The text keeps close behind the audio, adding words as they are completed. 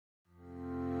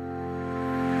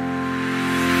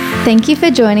Thank you for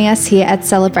joining us here at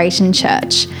Celebration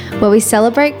Church, where we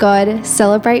celebrate God,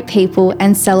 celebrate people,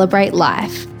 and celebrate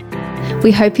life.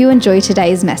 We hope you enjoy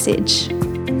today's message.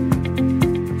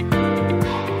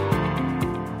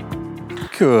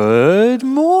 Good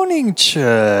morning,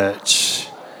 church.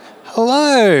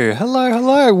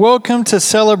 Hello. Welcome to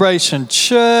Celebration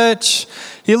Church.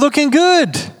 You're looking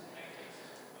good.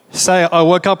 Say, I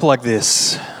woke up like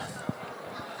this.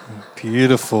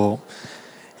 Beautiful.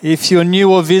 If you're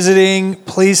new or visiting,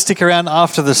 please stick around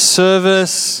after the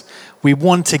service. We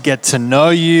want to get to know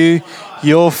you.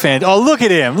 You're fan. Oh, look at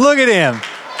him.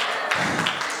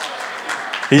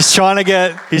 He's trying to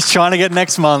get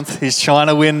next month. He's trying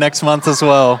to win next month as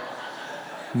well.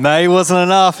 May wasn't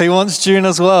enough. He wants June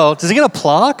as well. Does he get a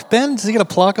plaque, Ben? Does he get a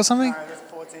plaque or something? No, that's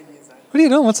 14 years old. What are you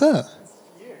doing? What's that?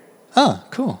 You. Oh,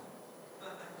 cool.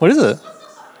 What is it?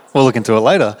 We'll look into it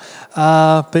later.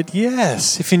 But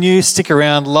yes, if you're new, stick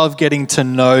around. Love getting to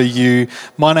know you.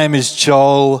 My name is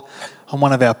Joel. I'm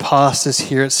one of our pastors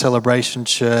here at Celebration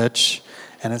Church,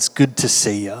 and it's good to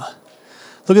see you.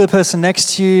 Look at the person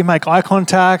next to you. Make eye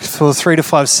contact for 3 to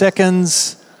 5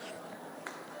 seconds.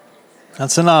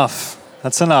 That's enough.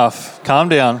 Calm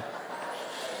down.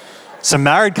 Some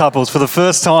married couples for the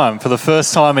first time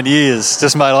in years,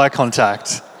 just made eye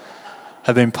contact.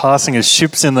 Have been passing as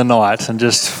ships in the night and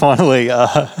just finally,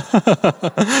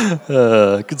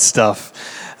 good stuff.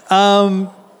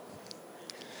 How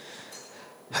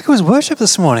good was worship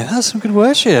this morning? That was some good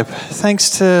worship.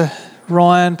 Thanks to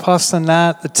Ryan, Pastor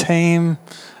Nat, the team,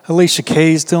 Alicia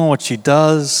Keys doing what she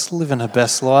does, living her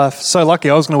best life. So lucky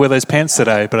I was going to wear those pants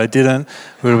today, but I didn't.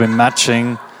 We would have been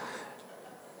matching.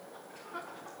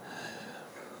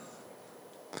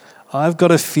 I've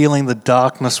got a feeling the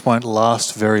darkness won't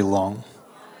last very long.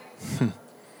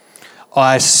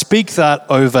 I speak that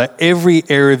over every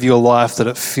area of your life that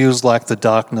it feels like the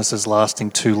darkness is lasting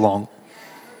too long.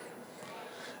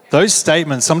 Those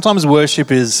statements, sometimes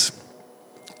worship is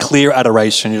clear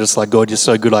adoration. You're just like, God, you're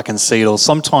so good, I can see it all.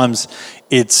 Sometimes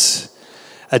it's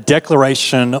a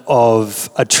declaration of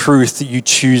a truth that you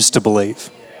choose to believe.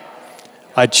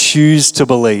 I choose to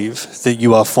believe that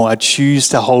you are fine. I choose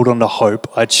to hold on to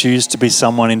hope. I choose to be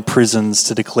someone in prisons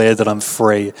to declare that I'm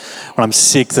free. When I'm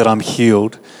sick, that I'm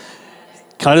healed.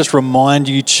 Can I just remind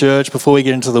you, church, before we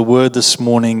get into the word this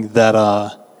morning, that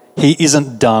He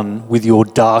isn't done with your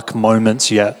dark moments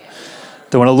yet.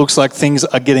 That when it looks like things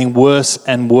are getting worse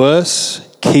and worse,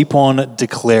 keep on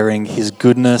declaring His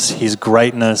goodness, His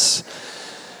greatness.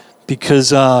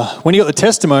 Because when you got the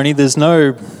testimony,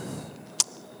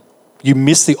 you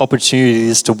miss the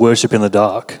opportunities to worship in the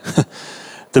dark.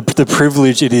 the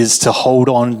privilege it is to hold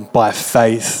on by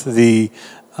faith, the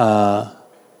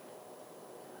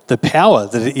power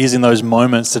that it is in those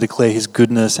moments to declare His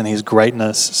goodness and His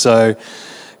greatness. So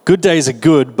good days are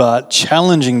good, but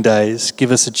challenging days give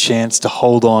us a chance to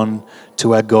hold on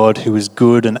to our God who is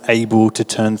good and able to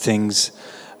turn things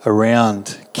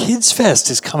around. Kids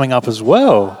Fest is coming up as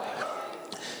well.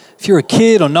 If you're a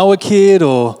kid or know a kid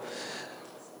or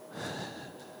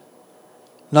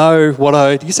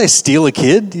did you say steal a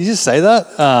kid? Did you just say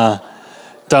that?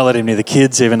 Don't let him near the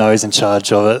kids, even though he's in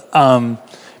charge of it.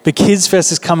 But Kids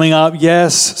Fest is coming up.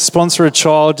 Yes, sponsor a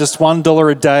child. Just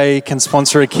 $1 a day can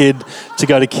sponsor a kid to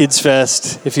go to Kids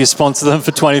Fest. If you sponsor them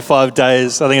for 25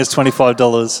 days, I think it's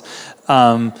 $25.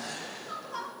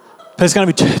 But it's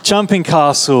going to be jumping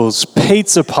castles,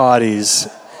 pizza parties,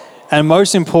 and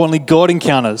most importantly, God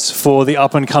encounters for the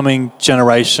up-and-coming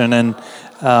generation. And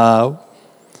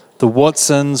the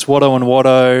Watsons, Watto and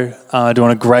Watto, are doing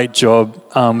a great job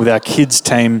with our kids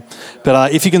team.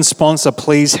 But if you can sponsor,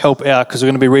 please help out, because we're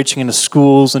going to be reaching into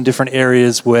schools and different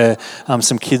areas where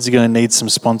some kids are going to need some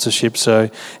sponsorship. So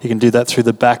you can do that through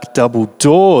the back double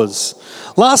doors.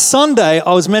 Last Sunday,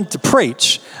 I was meant to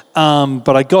preach,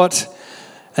 but I got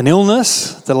an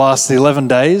illness that lasted 11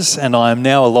 days, and I am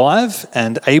now alive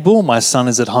and able. My son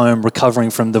is at home recovering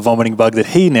from the vomiting bug that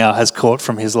he now has caught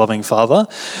from his loving father,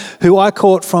 who I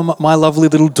caught from my lovely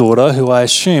little daughter, who I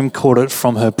assume caught it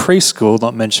from her preschool,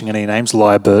 not mentioning any names,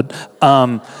 Lyrebird.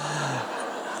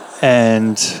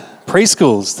 And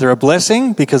preschools, they're a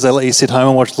blessing because they let you sit home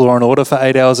and watch Law and Order for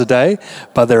 8 hours a day,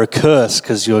 but they're a curse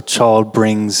because your child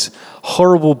brings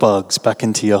horrible bugs back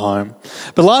into your home.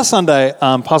 But last Sunday,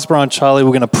 Pastor Brian and Charlie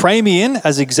were going to pray me in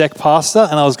as exec pastor,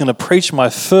 and I was going to preach my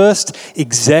first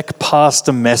exec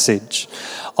pastor message.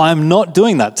 I'm not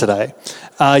doing that today.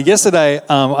 Yesterday,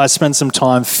 I spent some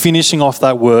time finishing off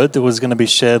that word that was going to be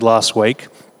shared last week,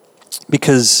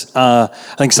 because I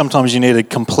think sometimes you need a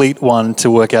complete one to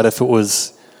work out if it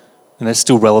was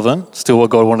still relevant, still what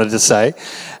God wanted to say.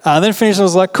 Then finished, I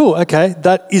was like, cool, okay,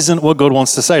 that isn't what God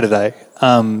wants to say today.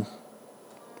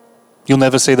 You'll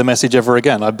never see the message ever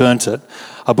again. I burnt it.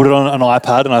 I put it on an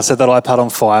iPad and I set that iPad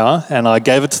on fire and I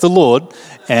gave it to the Lord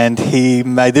and he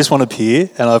made this one appear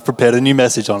and I've prepared a new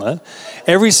message on it.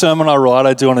 Every sermon I write,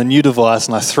 I do on a new device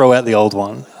and I throw out the old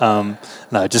one.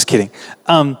 No, just kidding.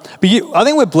 I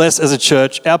think we're blessed as a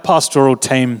church. Our pastoral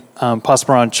team, Pastor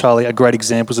Brian and Charlie, are great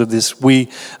examples of this. We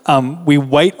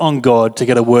wait on God to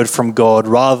get a word from God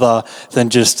rather than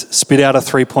just spit out a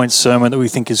 3-point sermon that we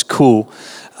think is cool.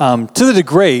 To the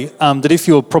degree that if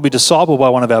you're probably discipled by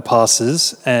one of our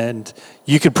pastors, and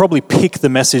you could probably pick the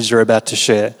message you're about to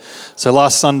share. So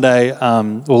last Saturday, I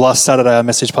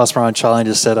messaged Pastor Brian and Charlie and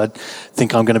just said, I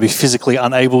think I'm going to be physically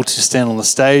unable to stand on the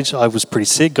stage. I was pretty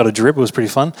sick, got a drip, it was pretty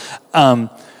fun.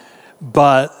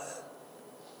 But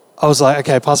I was like,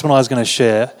 okay, Pastor Brian is going to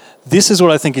share. This is what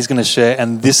I think he's going to share,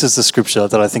 and this is the scripture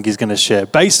that I think he's going to share.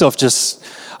 Based off just,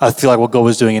 I feel like what God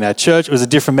was doing in our church. It was a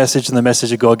different message than the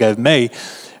message that God gave me.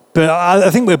 But I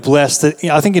think we're blessed that,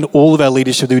 I think in all of our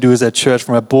leadership that we do as our church,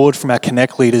 from our board, from our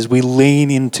Connect leaders, we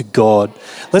lean into God.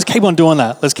 Let's keep on doing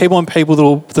that. Let's keep on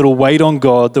people that'll wait on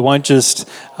God, that won't just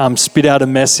spit out a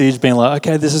message being like,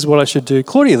 okay, this is what I should do.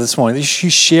 Claudia this morning,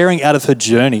 she's sharing out of her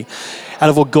journey, out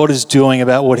of what God is doing,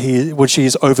 about what she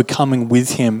is overcoming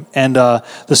with him. And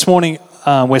this morning,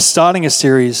 we're starting a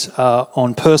series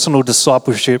on personal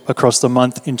discipleship across the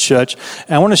month in church.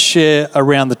 And I want to share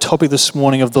around the topic this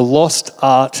morning of the lost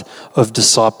art of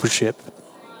discipleship.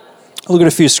 I'll look at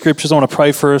a few scriptures. I want to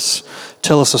pray for us,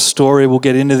 tell us a story. We'll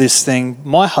get into this thing.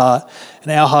 My heart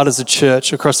and our heart as a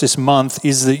church across this month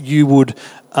is that you would,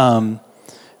 I'm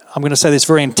going to say this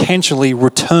very intentionally,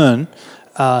 return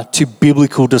to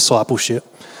biblical discipleship.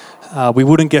 We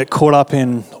wouldn't get caught up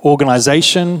in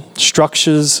organisation,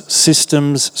 structures,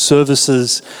 systems,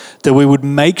 services, that we would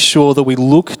make sure that we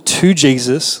look to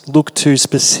Jesus, look to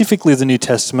specifically the New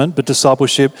Testament, but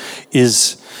discipleship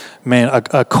is,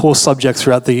 a core subject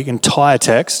throughout the entire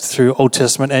text, through Old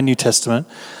Testament and New Testament.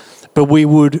 But we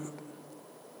would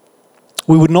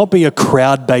not be a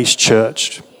crowd-based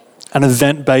church, an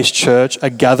event-based church, a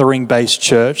gathering-based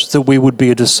church, that we would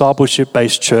be a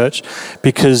discipleship-based church,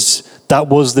 because that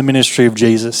was the ministry of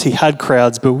Jesus. He had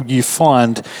crowds, but you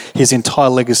find his entire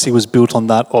legacy was built on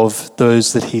that of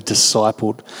those that he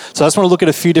discipled. So I just want to look at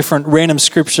a few different random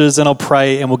scriptures, and I'll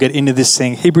pray and we'll get into this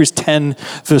thing. Hebrews 10,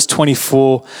 verse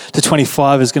 24 to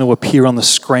 25 is going to appear on the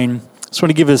screen. I just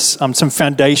want to give us some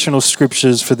foundational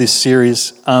scriptures for this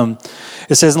series.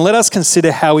 It says, "And let us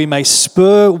consider how we may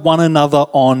spur one another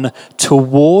on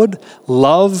toward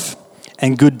love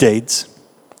and good deeds,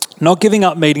 not giving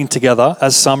up meeting together,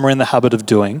 as some are in the habit of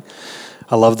doing."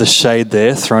 I love the shade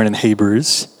there thrown in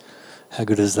Hebrews. How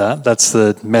good is that? That's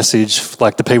the message,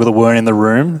 like the people that weren't in the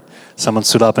room. Someone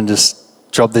stood up and just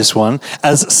dropped this one.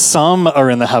 As some are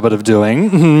in the habit of doing.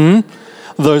 Mm-hmm.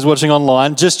 Those watching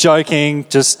online, just joking.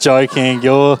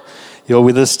 You're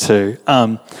with us too.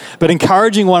 But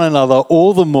encouraging one another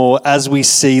all the more as we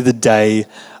see the day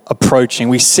approaching.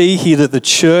 We see here that the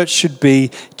church should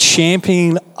be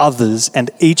championing others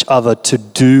and each other to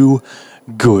do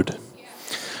good.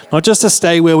 Not just to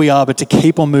stay where we are, but to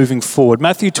keep on moving forward.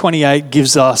 Matthew 28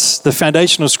 gives us the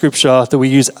foundational scripture that we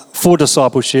use for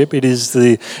discipleship. It is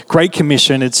the Great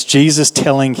Commission. It's Jesus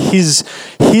telling his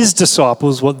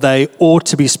disciples what they ought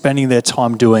to be spending their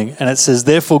time doing. And it says,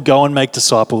 "Therefore go and make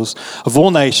disciples of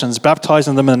all nations,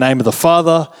 baptizing them in the name of the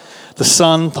Father, the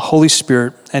Son, the Holy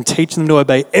Spirit, and teach them to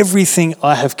obey everything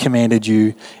I have commanded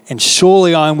you. And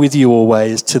surely I am with you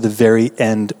always to the very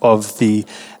end of the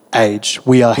age."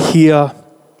 We are here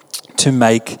to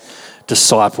make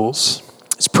disciples.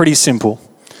 It's pretty simple.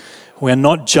 We're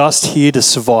not just here to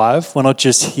survive. We're not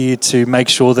just here to make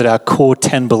sure that our core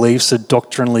 10 beliefs are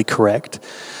doctrinally correct.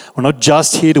 We're not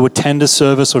just here to attend a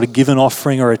service or to give an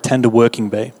offering or attend a working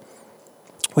bee.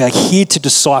 We are here to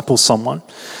disciple someone.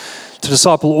 To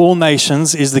disciple all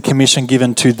nations is the commission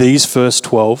given to these first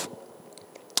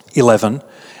 11.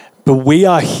 But we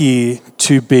are here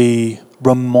to be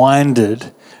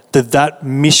reminded that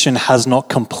mission has not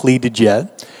completed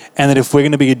yet, and that if we're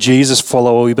going to be a Jesus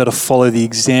follower, we better follow the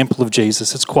example of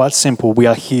Jesus. It's quite simple. We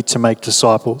are here to make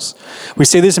disciples. We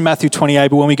see this in Matthew 28,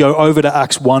 but when we go over to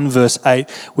Acts 1, verse 8,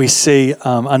 we see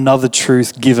another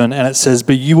truth given, and it says,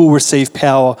 "But you will receive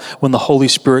power when the Holy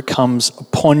Spirit comes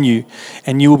upon you,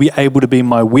 and you will be able to be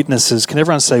my witnesses." Can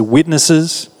everyone say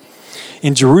witnesses?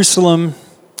 In Jerusalem,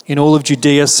 in all of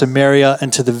Judea, Samaria,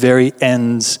 and to the very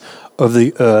ends of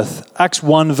the earth. Acts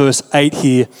 1 verse 8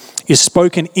 here is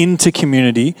spoken into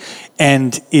community,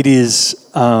 and it is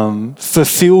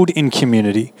fulfilled in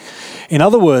community. In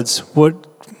other words, what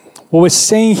we're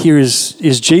seeing here is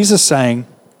Jesus saying,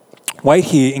 Wait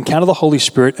here, encounter the Holy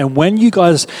Spirit, and when you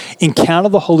guys encounter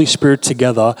the Holy Spirit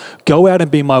together, go out and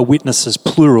be my witnesses,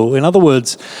 plural. In other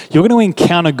words, you're going to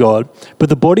encounter God, but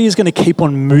the body is going to keep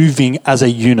on moving as a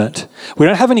unit. We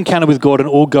don't have an encounter with God and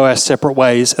all go our separate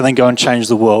ways and then go and change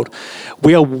the world.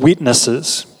 We are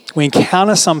witnesses. We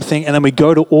encounter something and then we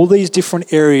go to all these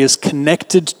different areas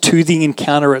connected to the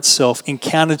encounter itself,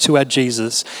 encountered to our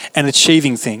Jesus, and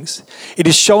achieving things. It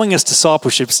is showing us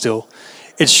discipleship still.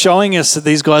 It's showing us that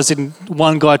these guys didn't,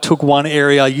 one guy took one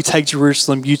area, you take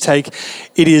Jerusalem, you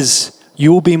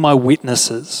will be my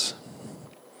witnesses.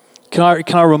 Can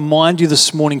I remind you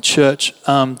this morning, church,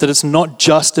 that it's not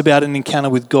just about an encounter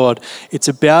with God. It's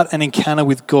about an encounter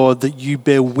with God that you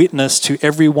bear witness to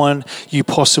everyone you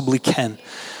possibly can.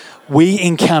 We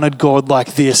encountered God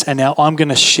like this, and now I'm going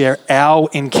to share our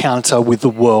encounter with the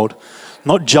world.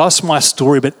 Not just my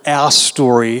story, but our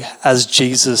story as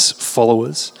Jesus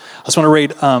followers. I just want to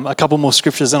read a couple more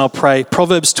scriptures and I'll pray.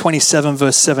 Proverbs 27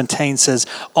 verse 17 says,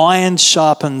 iron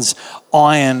sharpens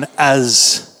iron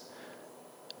as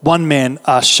one man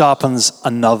sharpens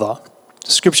another.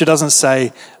 The scripture doesn't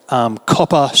say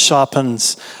copper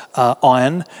sharpens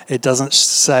iron. It doesn't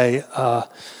say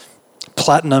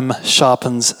platinum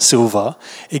sharpens silver.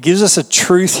 It gives us a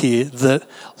truth here that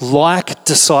like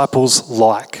disciples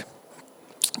like.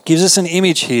 It gives us an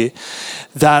image here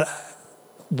that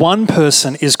one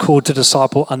person is called to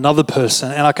disciple another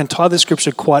person. And I can tie this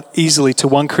scripture quite easily to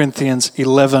 1 Corinthians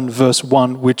 11 verse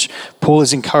 1, which Paul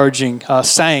is encouraging,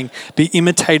 saying, be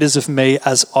imitators of me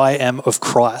as I am of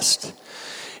Christ.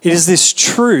 It is this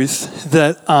truth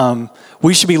that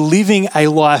we should be living a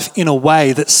life in a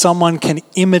way that someone can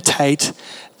imitate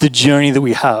the journey that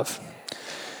we have.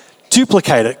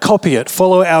 Duplicate it, copy it,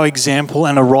 follow our example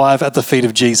and arrive at the feet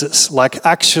of Jesus. Like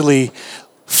actually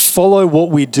follow what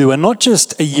we do, and not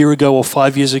just a year ago or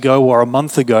 5 years ago or a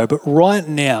month ago, but right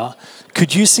now,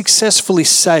 could you successfully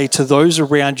say to those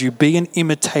around you, be an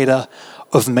imitator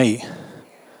of me?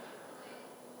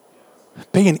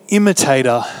 Be an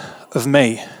imitator of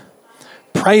me.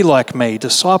 Pray like me,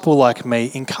 disciple like me,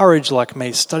 encourage like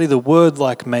me, study the word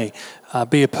like me,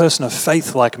 be a person of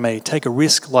faith like me, take a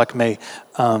risk like me.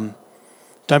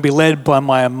 Don't be led by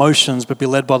my emotions, but be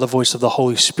led by the voice of the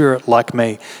Holy Spirit like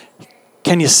me.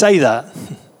 Can you say that?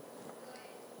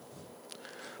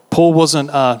 Paul wasn't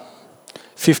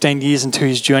 15 years into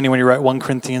his journey when he wrote 1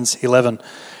 Corinthians 11.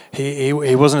 He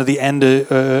wasn't at the end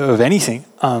of anything.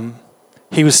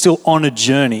 He was still on a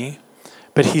journey,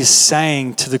 but he's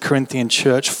saying to the Corinthian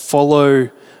church,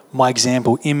 follow my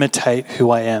example, imitate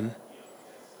who I am.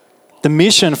 The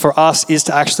mission for us is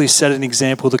to actually set an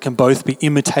example that can both be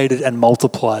imitated and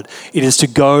multiplied. It is to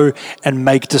go and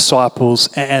make disciples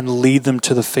and lead them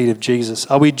to the feet of Jesus.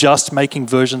 Are we just making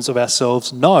versions of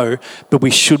ourselves? No, but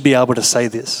we should be able to say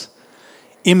this.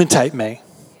 Imitate me.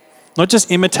 Not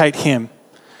just imitate him,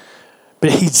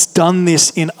 but he's done this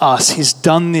in us. He's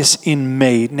done this in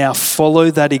me. Now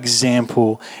follow that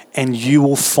example and you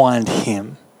will find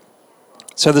him.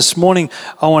 So this morning,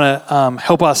 I want to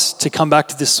help us to come back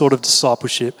to this sort of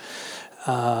discipleship.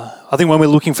 I think when we're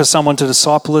looking for someone to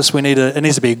disciple us, it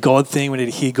needs to be a God thing. We need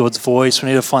to hear God's voice. We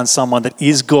need to find someone that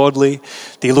is godly.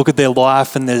 That you look at their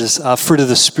life and there's fruit of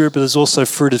the Spirit, but there's also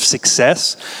fruit of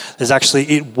success.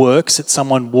 It works. It's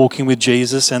someone walking with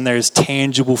Jesus and there's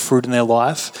tangible fruit in their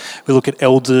life. We look at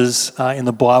elders in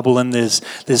the Bible and there's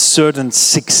certain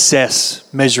success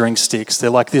measuring sticks. They're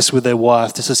like this with their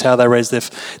wife. This is how they raise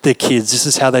their kids. This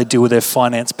is how they deal with their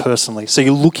finance personally. So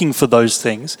you're looking for those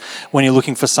things when you're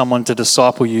looking for someone to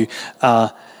disciple you.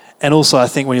 And also, I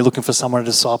think when you're looking for someone to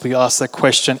disciple, you ask that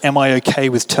question, am I okay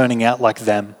with turning out like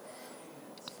them?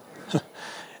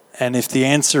 And if the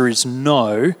answer is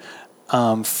no,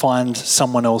 find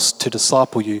someone else to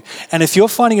disciple you. And if you're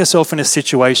finding yourself in a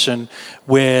situation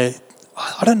where,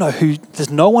 I don't know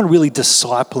there's no one really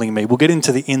discipling me. We'll get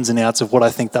into the ins and outs of what I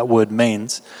think that word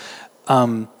means.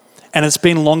 And it's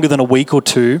been longer than a week or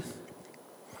two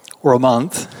or a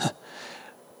month.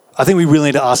 I think we really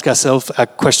need to ask ourselves a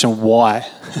question, why?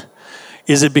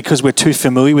 Is it because we're too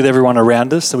familiar with everyone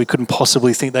around us that we couldn't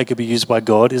possibly think they could be used by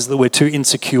God? Is it that we're too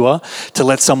insecure to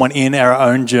let someone in our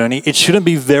own journey? It shouldn't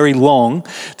be very long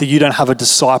that you don't have a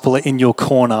discipler in your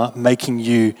corner making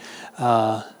you,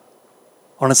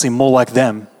 honestly, more like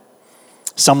them.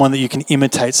 Someone that you can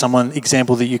imitate,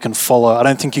 example that you can follow. I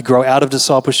don't think you grow out of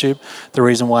discipleship. The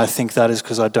reason why I think that is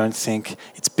because I don't think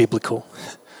it's biblical.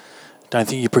 Don't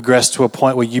think you progress to a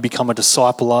point where you become a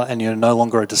discipler and you're no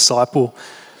longer a disciple.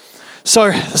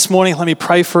 So this morning, let me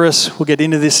pray for us. We'll get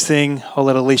into this thing. I'll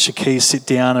let Alicia Keys sit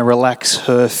down and relax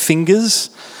her fingers,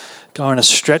 go into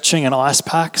stretching and ice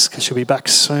packs because she'll be back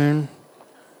soon.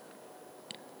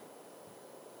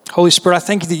 Holy Spirit, I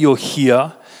thank you that you're here,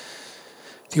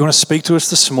 that you want to speak to us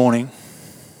this morning.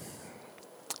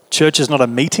 Church is not a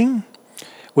meeting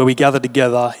where we gather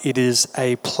together. It is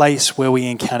a place where we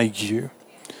encounter you.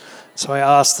 So I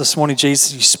ask this morning,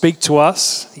 Jesus, that you speak to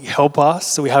us, that you help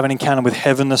us, that we have an encounter with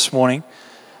heaven this morning.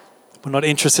 We're not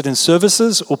interested in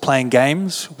services or playing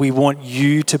games. We want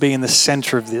you to be in the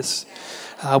center of this.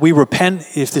 We repent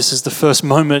if this is the first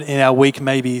moment in our week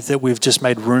maybe that we've just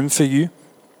made room for you.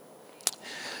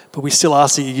 But we still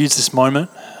ask that you use this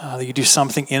moment, that you do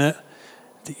something in it,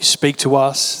 that you speak to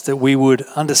us, that we would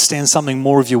understand something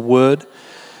more of your word,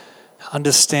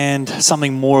 understand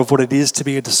something more of what it is to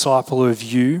be a disciple of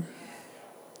you.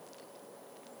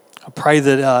 I pray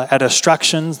that our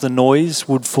distractions, the noise,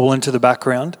 would fall into the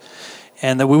background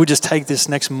and that we would just take this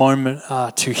next moment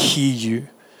to hear you.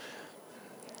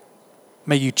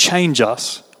 May you change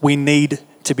us. We need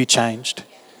to be changed.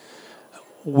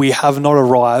 We have not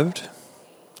arrived.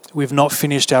 We've not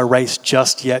finished our race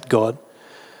just yet, God.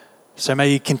 So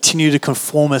may you continue to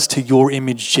conform us to your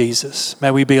image, Jesus. May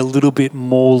we be a little bit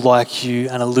more like you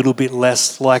and a little bit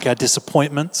less like our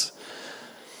disappointments.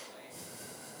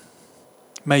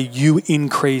 May you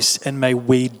increase and may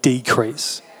we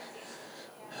decrease.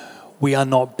 We are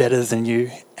not better than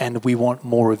you and we want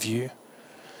more of you.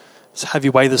 So have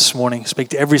your way this morning. Speak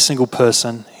to every single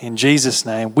person. In Jesus'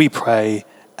 name we pray,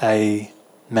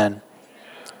 amen.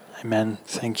 Amen.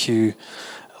 Thank you,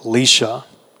 Alicia.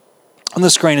 On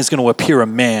the screen is going to appear a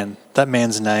man. That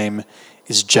man's name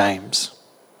is James.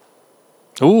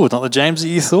 Oh, not the James that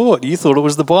you thought. You thought it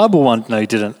was the Bible one. No, you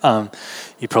didn't.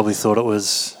 You probably thought it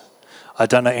was, I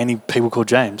don't know any people called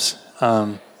James.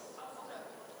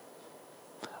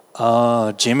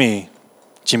 Jimmy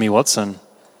Watson.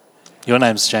 Your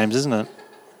name's James, isn't it?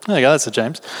 There you go, that's a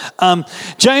James.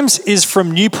 James is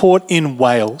from Newport in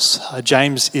Wales.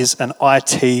 James is an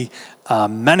IT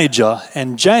manager.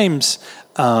 And James,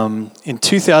 in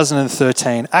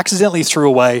 2013, accidentally threw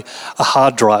away a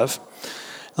hard drive.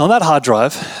 And on that hard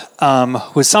drive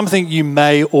was something you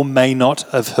may or may not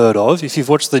have heard of. If you've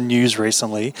watched the news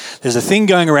recently, there's a thing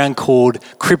going around called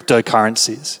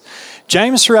cryptocurrencies.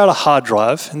 James threw out a hard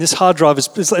drive, and this hard drive is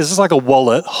just like a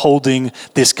wallet holding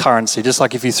this currency, just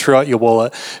like if you threw out your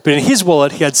wallet. But in his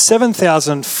wallet, he had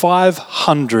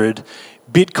 7,500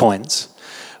 Bitcoins.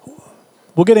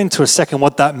 We'll get into a second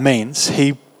what that means.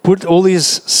 He put all his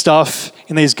stuff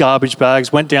in these garbage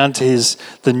bags, went down to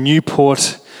the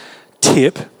Newport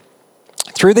tip,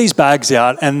 threw these bags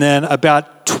out, and then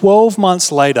about 12 months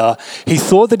later, he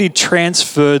thought that he'd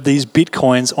transferred these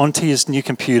Bitcoins onto his new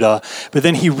computer, but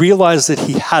then he realized that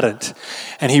he hadn't.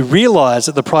 And he realized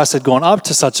that the price had gone up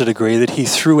to such a degree that he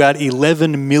threw out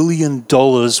 $11 million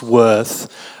worth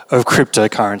of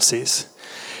cryptocurrencies.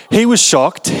 He was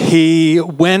shocked. He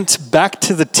went back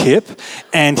to the tip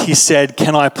and he said,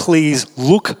 "Can I please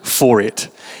look for it?"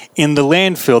 In the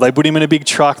landfill, they put him in a big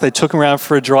truck, they took him around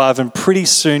for a drive, and pretty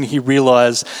soon he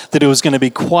realized that it was going to be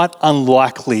quite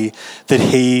unlikely that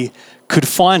he could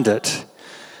find it.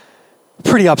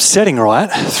 Pretty upsetting,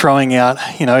 right? Throwing out,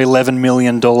 $11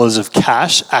 million of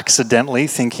cash accidentally,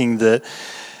 thinking that...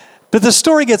 But the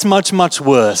story gets much, much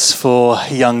worse for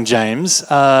young James.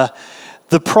 The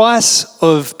price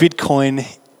of Bitcoin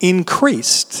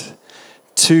increased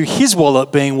to his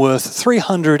wallet being worth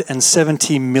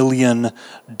 $370 million.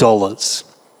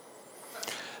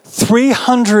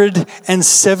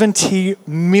 $370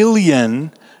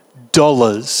 million.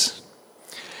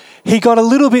 He got a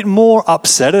little bit more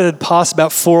upset. It had passed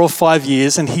about 4 or 5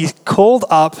 years, and he called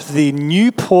up the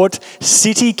Newport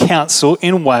City Council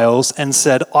in Wales and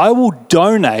said, "I will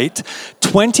donate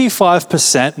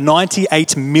 25%,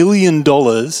 $98 million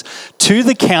to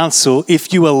the council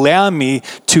if you allow me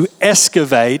to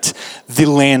excavate the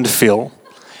landfill.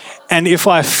 And if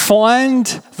I find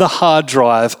the hard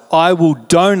drive, I will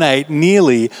donate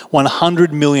nearly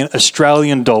 100 million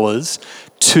Australian dollars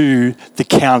to the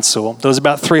council." There was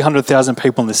about 300,000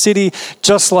 people in the city,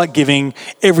 just like giving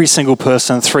every single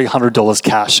person $300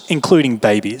 cash, including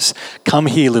babies. Come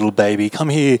here, little baby. Come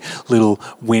here, little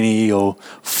Winnie or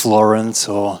Florence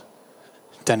or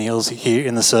Danielle's here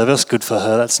in the service. Good for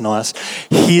her. That's nice.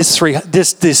 Here's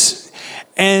this.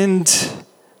 And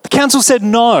the council said,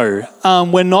 "No,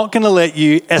 we're not going to let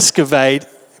you excavate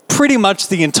pretty much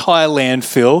the entire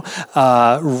landfill,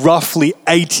 roughly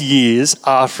 8 years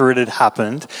after it had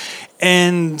happened."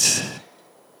 And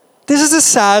This is a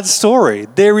sad story.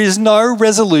 There is no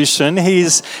resolution.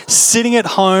 He's sitting at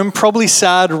home, probably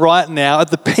sad right now. At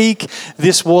the peak,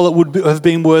 this wallet would have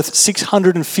been worth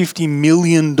 $650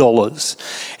 million.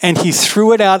 And he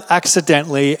threw it out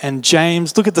accidentally. And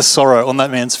James, look at the sorrow on that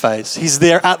man's face. He's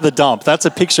there at the dump. That's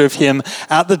a picture of him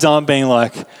at the dump being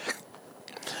like,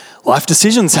 life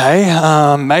decisions,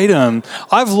 hey? Made them.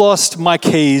 I've lost my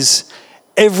keys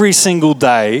every single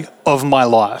day of my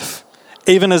life.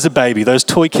 Even as a baby, those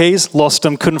toy keys, lost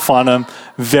them, couldn't find them,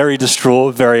 very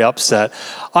distraught, very upset.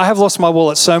 I have lost my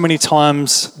wallet so many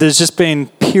times. There's just been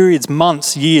periods,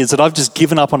 months, years that I've just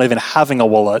given up on even having a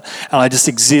wallet, and I just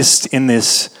exist in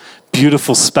this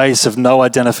beautiful space of no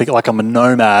identification, like I'm a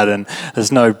nomad and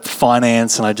there's no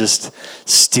finance and I just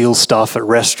steal stuff at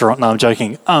restaurant. No, I'm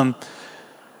joking.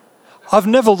 I've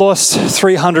never lost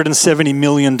 $370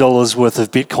 million worth of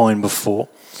Bitcoin before.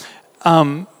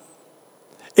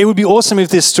 It would be awesome if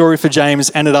this story for James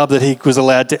ended up that he was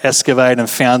allowed to excavate and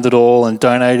found it all and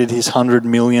donated his $100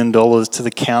 million to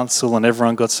the council and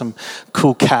everyone got some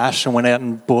cool cash and went out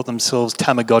and bought themselves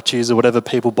Tamagotchis or whatever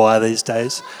people buy these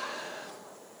days.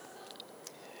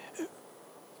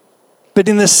 But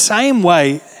in the same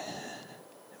way,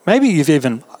 maybe have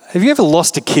you ever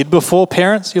lost a kid before,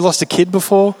 parents? You lost a kid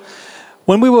before?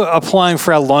 When we were applying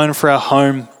for our loan for our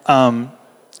home,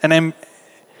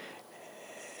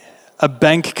 a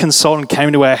bank consultant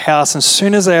came to our house, and as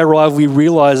soon as they arrived, we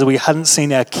realised that we hadn't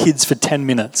seen our kids for 10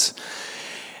 minutes.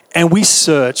 And we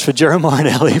searched for Jeremiah and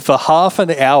Ellie for half an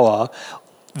hour.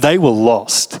 They were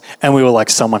lost. And we were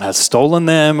like, someone has stolen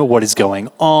them. What is going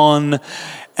on?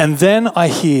 And then I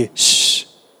hear, shh,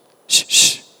 shh,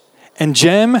 shh. And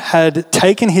Jem had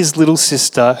taken his little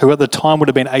sister, who at the time would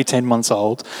have been 18 months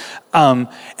old, and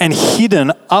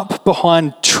hidden up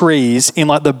behind trees in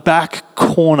like the back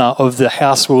corner of the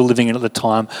house we were living in at the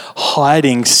time,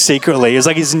 hiding secretly. It was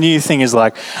like his new thing is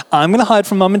like, I'm going to hide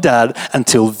from mum and dad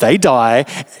until they die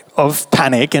of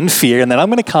panic and fear, and then I'm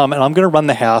going to come and I'm going to run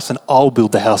the house and I'll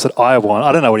build the house that I want.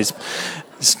 I don't know what his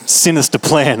sinister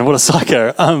plan, what a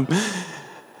psycho.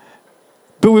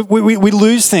 But we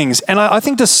lose things. And I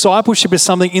think discipleship is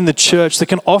something in the church that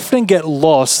can often get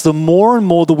lost the more and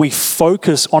more that we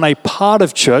focus on a part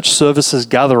of church services,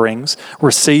 gatherings,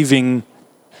 receiving,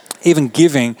 even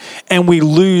giving, and we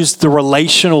lose the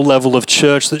relational level of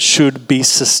church that should be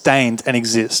sustained and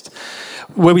exist.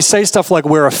 Where we say stuff like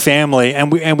we're a family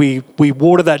and we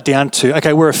water that down to,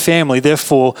 okay, we're a family,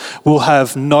 therefore we'll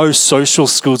have no social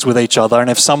skills with each other. And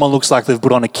if someone looks like they've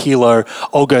put on a kilo,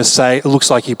 I'll go say, it looks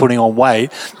like you're putting on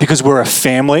weight, because we're a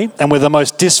family and we're the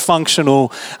most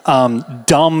dysfunctional,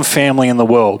 dumb family in the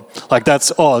world. Like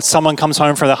that's, someone comes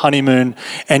home from the honeymoon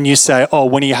and you say,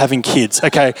 when are you having kids?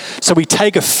 Okay, so we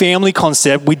take a family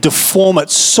concept, we deform it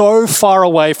so far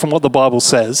away from what the Bible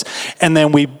says, and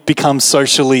then we become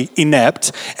socially inept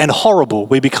and horrible.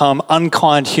 We become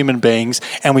unkind human beings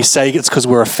and we say it's because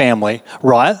we're a family,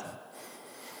 right?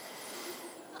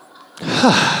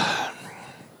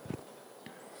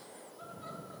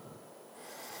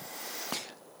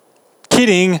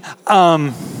 Kidding.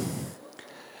 And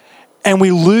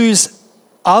we lose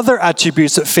other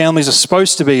attributes that families are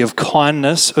supposed to be, of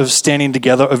kindness, of standing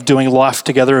together, of doing life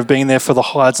together, of being there for the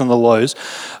highs and the lows,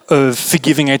 of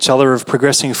forgiving each other, of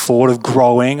progressing forward, of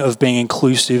growing, of being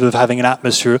inclusive, of having an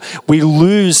atmosphere. We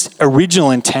lose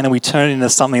original intent and we turn it into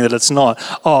something that it's not.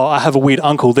 I have a weird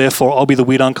uncle, therefore I'll be the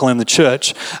weird uncle in the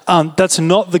church. That's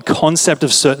not the concept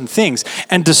of certain things.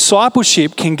 And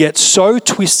discipleship can get so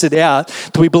twisted out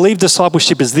that we believe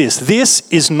discipleship is this. This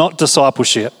is not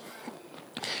discipleship.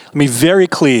 Let me be very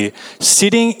clear.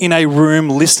 Sitting in a room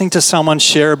listening to someone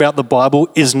share about the Bible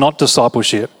is not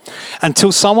discipleship.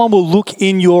 Until someone will look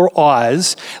in your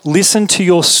eyes, listen to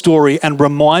your story and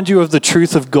remind you of the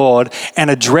truth of God and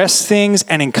address things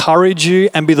and encourage you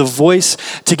and be the voice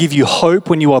to give you hope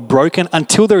when you are broken,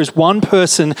 until there is one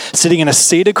person sitting in a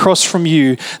seat across from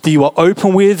you that you are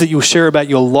open with, that you'll share about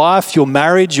your life, your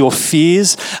marriage, your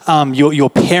fears, your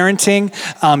parenting,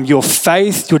 your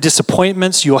faith, your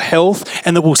disappointments, your health,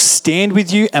 and that will stand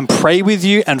with you and pray with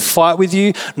you and fight with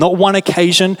you, not one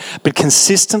occasion, but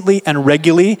consistently and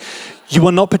regularly. You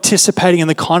are not participating in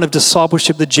the kind of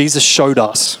discipleship that Jesus showed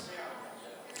us.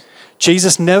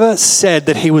 Jesus never said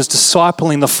that he was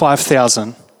discipling the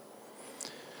 5,000.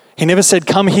 He never said,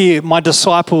 come here, my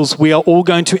disciples, we are all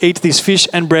going to eat this fish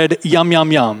and bread, yum,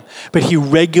 yum, yum. But he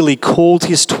regularly called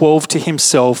his 12 to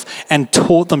himself and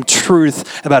taught them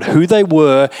truth about who they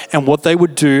were and what they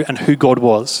would do and who God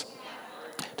was.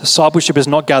 Discipleship is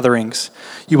not gatherings.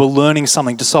 You are learning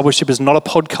something. Discipleship is not a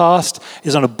podcast,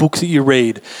 it's not a book that you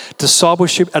read.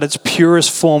 Discipleship at its purest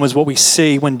form is what we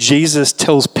see when Jesus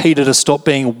tells Peter to stop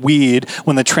being weird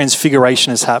when the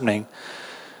transfiguration is happening.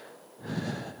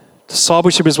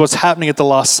 Discipleship is what's happening at the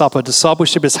Last Supper.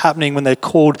 Discipleship is happening when they're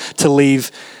called to leave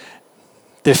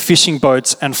their fishing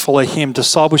boats and follow him.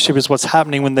 Discipleship is what's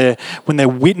happening when they're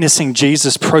witnessing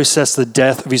Jesus process the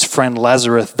death of his friend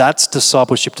Lazarus. That's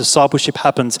discipleship. Discipleship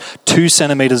happens 2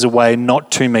 centimeters away, not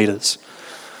 2 meters.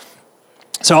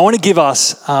 So I want to give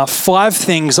us 5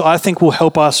 things I think will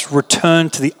help us return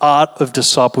to the art of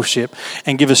discipleship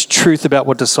and give us truth about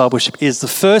what discipleship is. The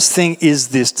first thing is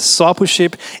this: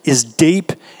 discipleship is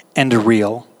deep and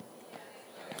real.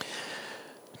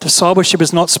 Discipleship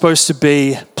is not supposed to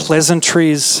be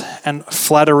pleasantries and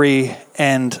flattery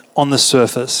and on the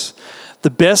surface.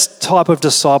 The best type of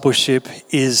discipleship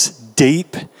is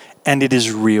deep and it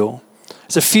is real.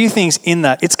 There's a few things in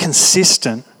that. It's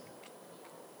consistent.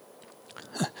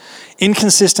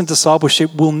 Inconsistent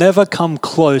discipleship will never come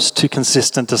close to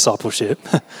consistent discipleship.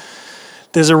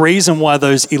 There's a reason why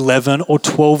those 11 or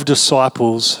 12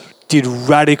 disciples did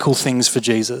radical things for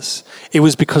Jesus. It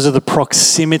was because of the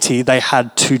proximity they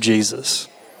had to Jesus.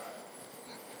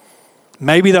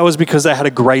 Maybe that was because they had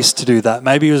a grace to do that.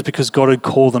 Maybe it was because God had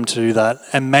called them to do that.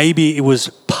 And maybe it was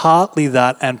partly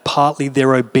that and partly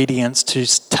their obedience to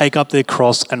take up their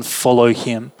cross and follow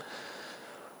him.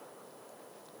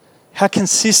 How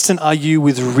consistent are you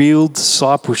with real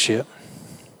discipleship?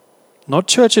 Not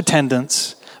church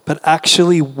attendance, but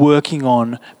actually working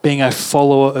on being a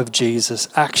follower of Jesus,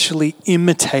 actually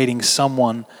imitating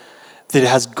someone that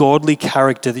has godly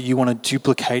character that you want to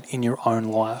duplicate in your own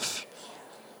life.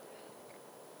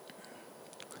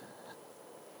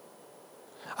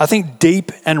 I think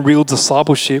deep and real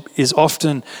discipleship is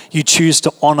often you choose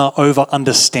to honor over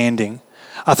understanding.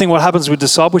 I think what happens with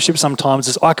discipleship sometimes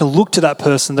is I can look to that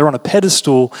person, they're on a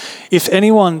pedestal. If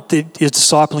anyone that is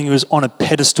discipling you is on a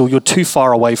pedestal, you're too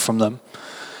far away from them.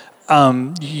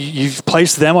 You've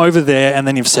placed them over there and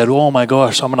then you've said, oh my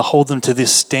gosh, I'm going to hold them to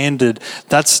this standard.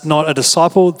 That's not a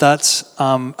disciple, that's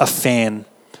a fan.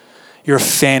 You're a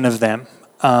fan of them.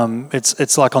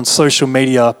 It's like on social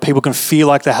media, people can feel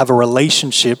like they have a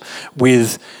relationship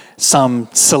with some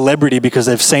celebrity because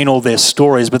they've seen all their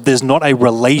stories, but there's not a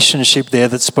relationship there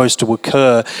that's supposed to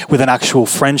occur with an actual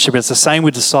friendship. It's the same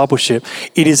with discipleship.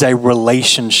 It is a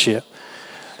relationship.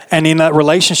 And in that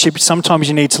relationship, sometimes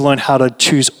you need to learn how to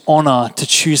choose honor, to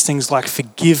choose things like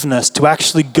forgiveness, to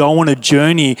actually go on a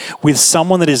journey with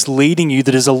someone that is leading you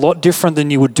that is a lot different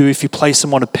than you would do if you place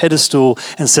them on a pedestal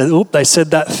and said, oop, they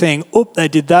said that thing, oop, they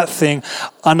did that thing.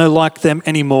 I don't like them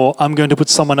anymore. I'm going to put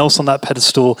someone else on that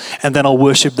pedestal and then I'll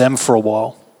worship them for a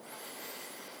while.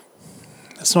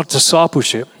 That's not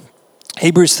discipleship.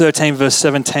 Hebrews 13 verse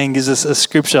 17 gives us a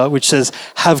scripture which says,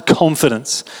 have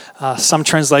confidence. Some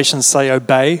translations say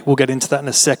obey. We'll get into that in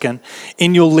a second.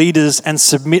 In your leaders and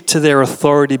submit to their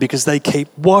authority because they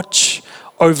keep watch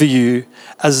over you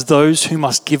as those who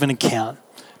must give an account.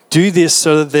 Do this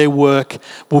so that their work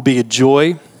will be a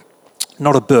joy,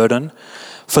 not a burden,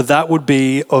 for that would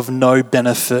be of no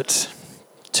benefit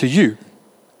to you.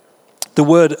 The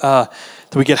word that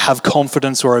we get have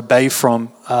confidence or obey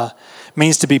from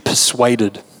means to be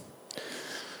persuaded.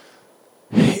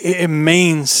 It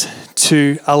means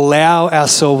to allow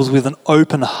ourselves with an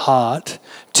open heart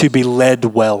to be led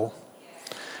well.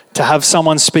 To have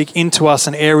someone speak into us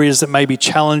in areas that may be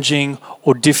challenging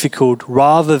or difficult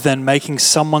rather than making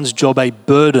someone's job a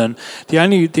burden. The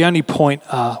only point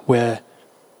where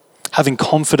having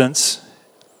confidence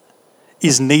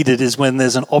is needed is when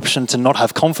there's an option to not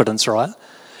have confidence, right?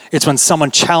 It's when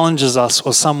someone challenges us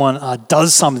or someone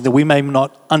does something that we may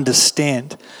not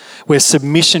understand, where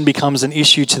submission becomes an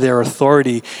issue to their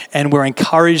authority. And we're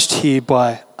encouraged here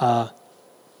by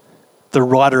the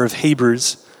writer of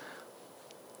Hebrews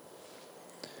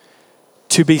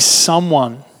to be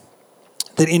someone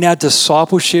that in our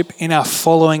discipleship, in our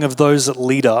following of those that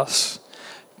lead us,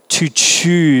 to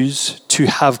choose to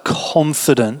have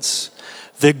confidence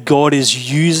that God is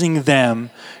using them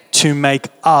to make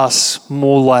us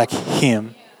more like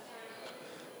him.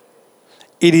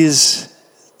 It is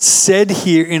said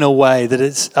here in a way that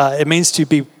it means to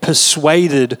be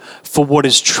persuaded for what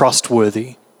is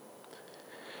trustworthy.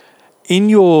 In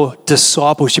your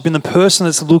discipleship, in the person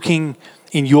that's looking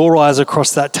in your eyes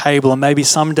across that table and maybe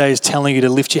some days telling you to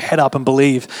lift your head up and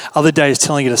believe, other days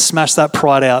telling you to smash that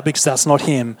pride out because that's not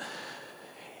him.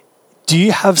 Do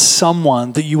you have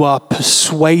someone that you are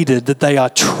persuaded that they are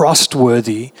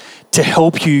trustworthy to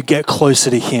help you get closer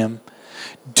to him?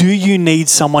 Do you need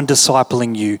someone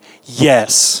discipling you?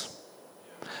 Yes.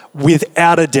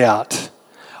 without a doubt.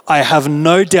 I have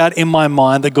no doubt in my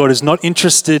mind that God is not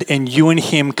interested in you and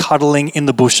him cuddling in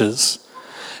the bushes.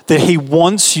 That he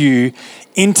wants you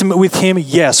intimate with him,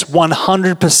 yes,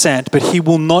 100%, but he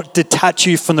will not detach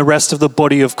you from the rest of the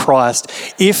body of Christ.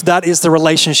 If that is the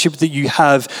relationship that you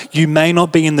have, you may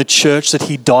not be in the church that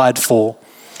he died for,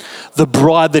 the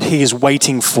bride that he is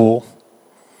waiting for.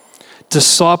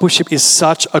 Discipleship is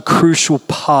such a crucial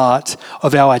part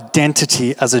of our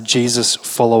identity as a Jesus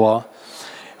follower.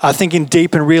 I think in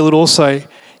Deep and Real,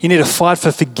 you need to fight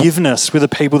for forgiveness with the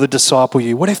people that disciple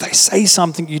you. What if they say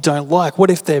something you don't like?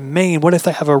 What if they're mean? What if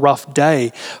they have a rough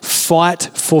day? Fight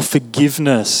for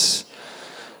forgiveness.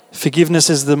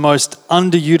 Forgiveness is the most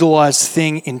underutilized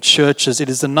thing in churches. It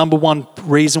is the number one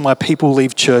reason why people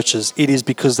leave churches. It is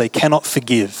because they cannot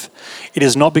forgive. It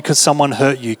is not because someone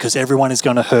hurt you, because everyone is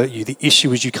going to hurt you. The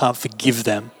issue is you can't forgive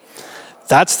them.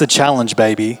 That's the challenge,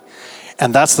 baby.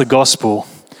 And that's the gospel.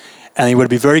 And you've got to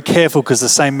be very careful, because the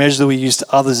same measure that we use to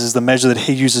others is the measure that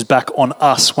he uses back on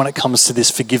us when it comes to this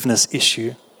forgiveness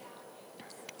issue.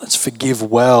 Let's forgive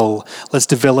well. Let's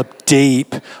develop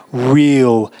deep,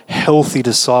 real, healthy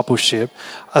discipleship.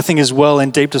 I think as well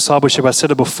in deep discipleship, I said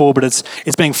it before, but it's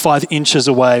being 5 inches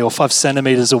away or 5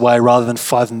 centimeters away rather than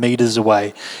 5 meters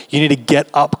away. You need to get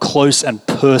up close and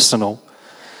personal.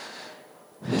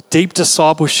 Deep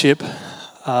discipleship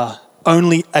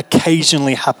only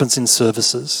occasionally happens in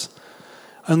services.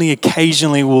 Only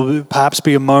occasionally will perhaps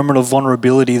be a moment of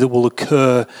vulnerability that will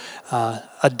occur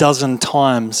a dozen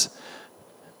times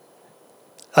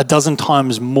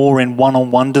more in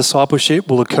one-on-one discipleship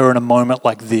will occur in a moment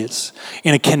like this.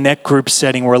 In a connect group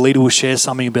setting where a leader will share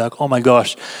something, you'll be like, oh my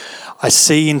gosh, I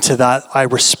see into that, I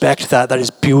respect that, that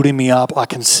is building me up. I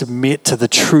can submit to the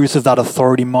truth of that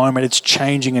authority moment. It's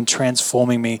changing and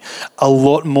transforming me. A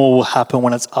lot more will happen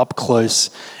when it's up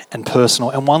close and personal.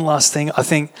 And one last thing, I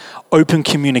think open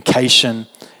communication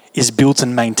is built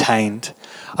and maintained.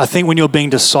 I think when you're being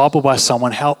discipled by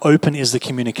someone, how open is the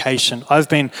communication? I've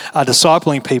been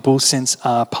discipling people since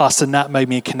Pastor Nat made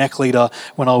me a Connect leader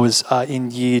when I was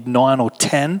in year 9 or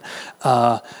 10,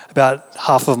 about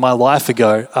half of my life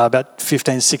ago, about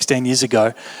 15, 16 years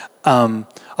ago.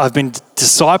 I've been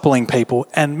discipling people,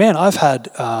 and man, I've had,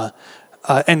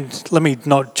 and let me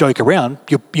not joke around,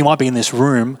 you might be in this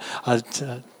room,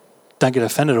 don't get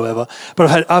offended or whatever,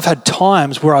 but I've had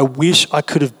times where I wish I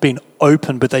could have been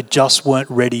open, but they just weren't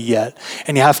ready yet.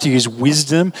 And you have to use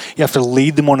wisdom. You have to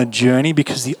lead them on a journey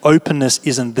because the openness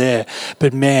isn't there.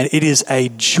 But man, it is a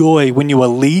joy when you are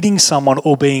leading someone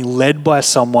or being led by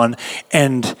someone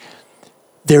and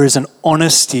there is an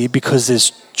honesty because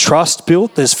there's trust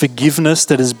built, there's forgiveness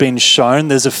that has been shown,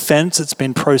 there's offense that's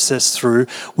been processed through.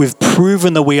 We've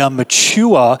proven that we are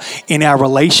mature in our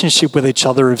relationship with each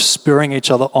other of spurring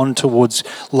each other on towards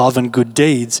love and good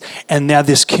deeds. And now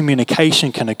this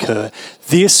communication can occur.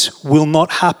 This will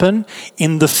not happen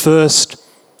in the first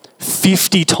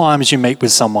 50 times you meet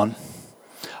with someone.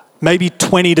 Maybe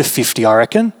 20 to 50, I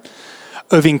reckon,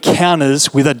 of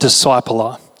encounters with a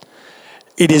discipler.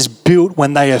 It is built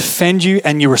when they offend you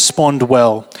and you respond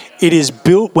well. It is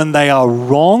built when they are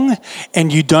wrong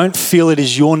and you don't feel it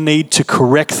is your need to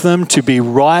correct them to be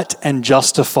right and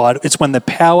justified. It's when the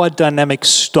power dynamics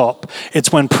stop.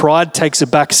 It's when pride takes a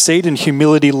back seat and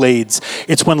humility leads.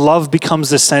 It's when love becomes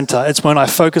the center. It's when I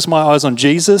focus my eyes on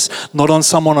Jesus, not on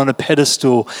someone on a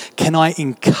pedestal. Can I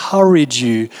encourage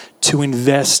you to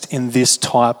invest in this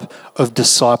type of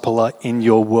discipler in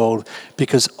your world?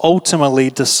 Because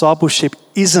ultimately, discipleship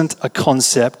isn't a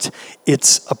concept,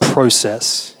 it's a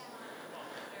process.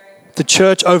 The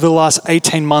church over the last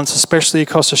 18 months, especially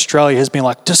across Australia, has been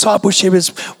like, discipleship is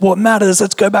what matters.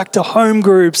 Let's go back to home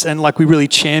groups. And like we really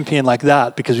champion like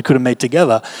that because we couldn't meet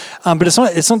together. But it's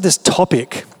not this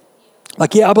topic.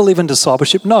 Like, yeah, I believe in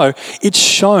discipleship. No, it's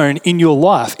shown in your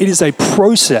life. It is a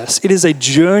process. It is a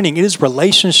journey. It is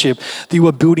relationship that you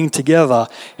are building together.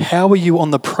 How are you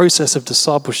on the process of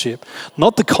discipleship?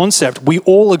 Not the concept. We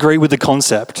all agree with the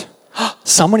concept.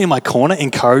 Someone in my corner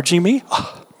encouraging me?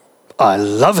 Oh, I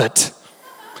love it.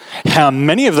 How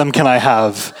many of them can I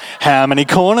have? How many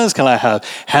corners can I have?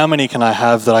 How many can I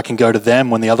have that I can go to them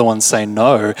when the other ones say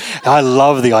no? I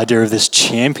love the idea of this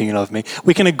champion of me.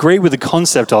 We can agree with the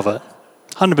concept of it.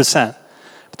 100%.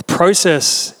 But the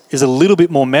process is a little bit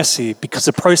more messy because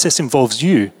the process involves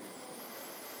you.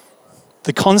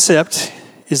 The concept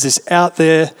is this out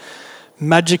there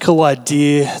magical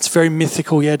idea. It's very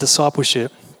mythical, yeah,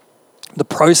 discipleship. The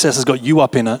process has got you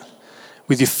up in it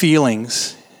with your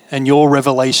feelings and your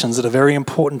revelations that are very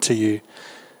important to you.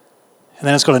 And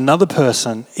then it's got another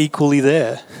person equally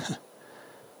there.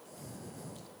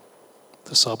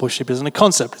 Discipleship isn't a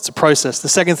concept, it's a process. The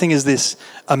second thing is this,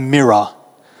 a mirror.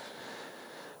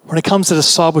 When it comes to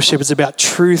discipleship, it's about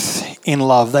truth in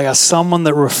love. They are someone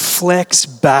that reflects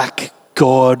back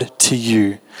God to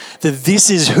you. That this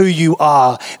is who you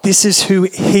are. This is who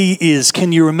He is.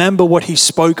 Can you remember what He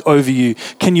spoke over you?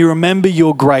 Can you remember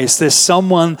your grace? There's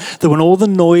someone that when all the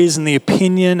noise and the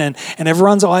opinion and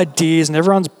everyone's ideas and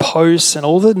everyone's posts and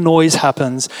all the noise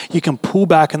happens, you can pull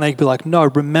back and they can be like, no,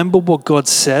 remember what God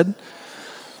said.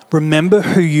 Remember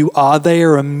who you are. They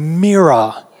are a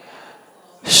mirror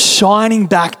shining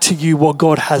back to you what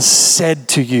God has said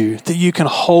to you that you can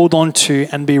hold on to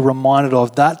and be reminded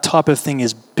of. That type of thing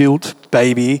is built,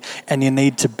 baby, and you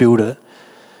need to build it.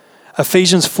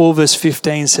 Ephesians 4 verse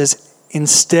 15 says,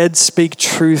 instead speak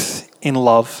truth in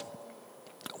love.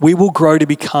 We will grow to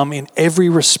become in every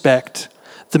respect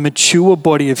the mature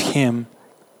body of Him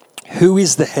who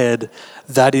is the head,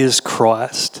 that is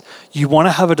Christ. You want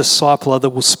to have a discipler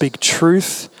that will speak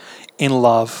truth in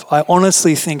love. I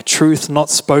honestly think truth not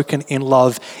spoken in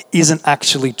love isn't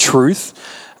actually truth.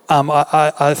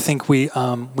 I think we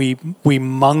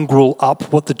mongrel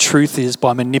up what the truth is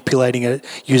by manipulating it,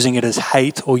 using it as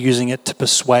hate or using it to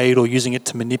persuade or using it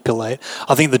to manipulate.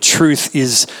 I think the truth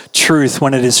is truth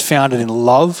when it is founded in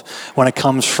love, when it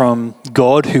comes from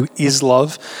God who is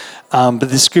love. But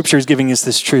the scripture is giving us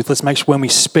this truth. Let's make sure when we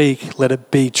speak, let it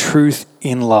be truth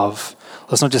in love.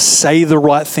 Let's not just say the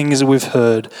right things that we've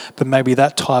heard, but maybe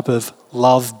that type of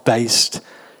love-based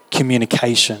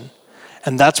communication.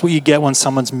 And that's what you get when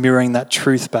someone's mirroring that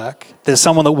truth back. There's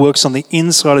someone that works on the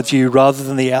inside of you rather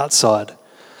than the outside.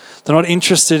 They're not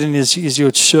interested in is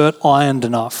your shirt ironed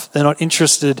enough. They're not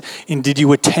interested in did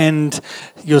you attend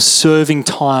your serving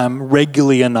time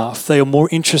regularly enough. They are more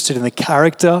interested in the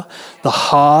character, the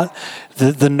heart,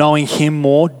 the knowing Him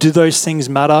more. Do those things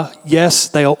matter? Yes,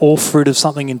 they are all fruit of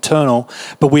something internal,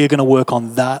 but we are going to work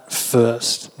on that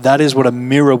first. That is what a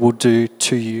mirror will do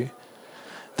to you.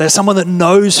 There's someone that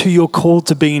knows who you're called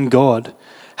to be in God.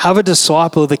 Have a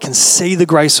disciple that can see the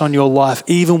grace on your life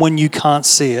even when you can't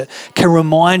see it, can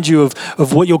remind you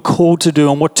of what you're called to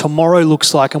do and what tomorrow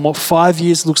looks like and what 5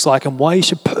 years looks like and why you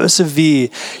should persevere.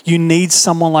 You need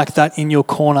someone like that in your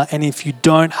corner, and if you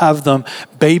don't have them,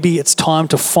 baby, it's time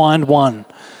to find one.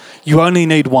 You only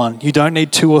need one. You don't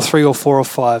need 2 or 3 or 4 or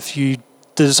 5.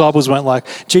 The disciples weren't like,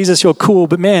 Jesus, you're cool,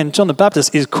 but man, John the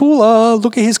Baptist is cooler.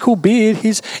 Look at his cool beard.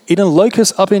 He's eating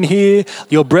locusts up in here.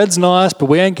 Your bread's nice, but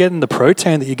we ain't getting the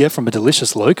protein that you get from a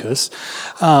delicious locust.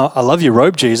 I love your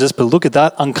robe, Jesus, but look at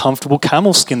that uncomfortable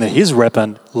camel skin that he's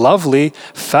repping. Lovely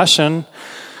fashion.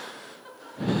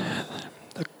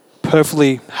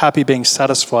 Perfectly happy being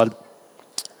satisfied.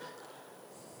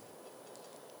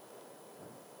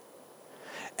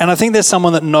 And I think there's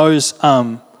someone that knows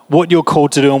what you're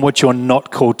called to do and what you're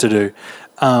not called to do.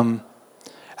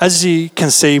 As you can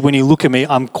see when you look at me,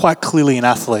 I'm quite clearly an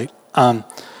athlete. I'm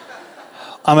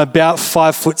about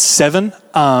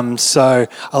 5'7", so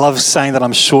I love saying that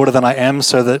I'm shorter than I am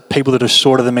so that people that are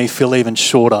shorter than me feel even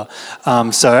shorter.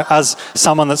 So as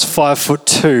someone that's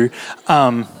 5'2",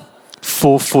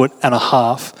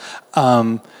 4.5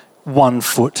 feet, 1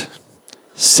 foot,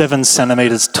 7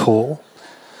 centimeters tall.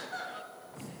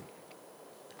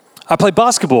 I played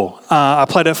basketball. I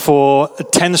played it for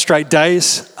 10 straight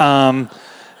days.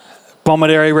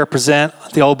 Bomaderry represent,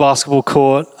 the old basketball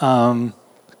court.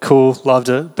 Cool, loved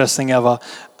it, best thing ever.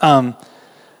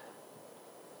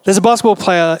 There's a basketball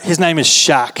player, his name is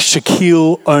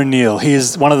Shaquille O'Neal. He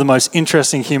is one of the most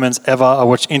interesting humans ever. I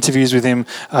watched interviews with him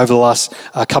over the last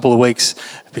couple of weeks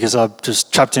because I've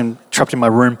just trapped in my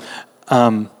room.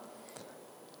 And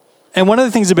one of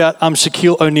the things about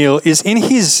Shaquille O'Neal is in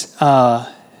his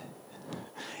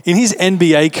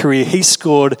NBA career, he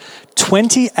scored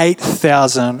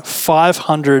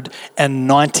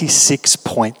 28,596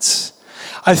 points.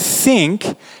 I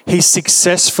think he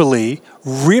successfully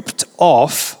ripped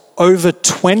off over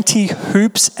 20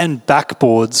 hoops and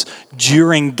backboards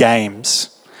during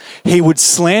games. He would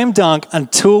slam dunk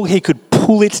until he could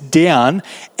pull it down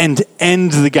and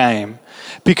end the game.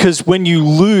 Because when you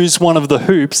lose one of the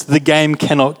hoops, the game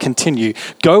cannot continue.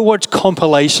 Go watch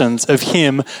compilations of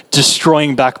him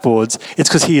destroying backboards. It's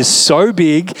because he is so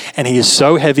big and he is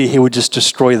so heavy, he would just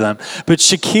destroy them. But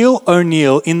Shaquille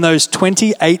O'Neal, in those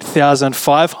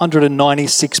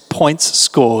 28,596 points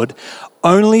scored,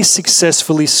 only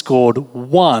successfully scored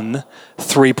 1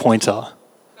 3-pointer.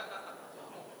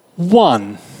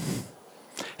 1.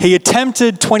 He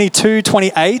attempted 22,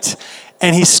 28,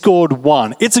 and he scored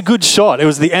 1. It's a good shot. It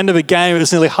was the end of a game. It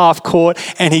was nearly half court,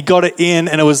 and he got it in,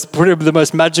 and it was probably the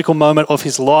most magical moment of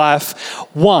his life.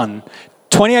 1.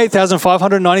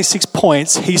 28,596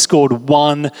 points, he scored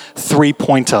 1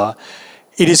 3-pointer.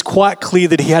 It is quite clear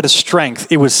that he had a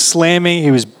strength. It was slamming,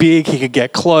 he was big, he could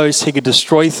get close, he could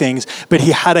destroy things, but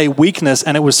he had a weakness,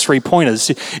 and it was 3-pointers.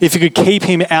 If you could keep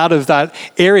him out of that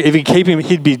area, if you could keep him,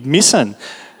 he'd be missing.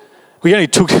 We only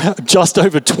took just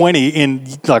over 20 in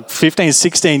like 15,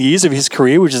 16 years of his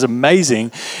career, which is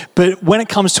amazing. But when it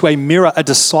comes to a mirror, a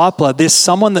discipler, there's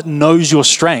someone that knows your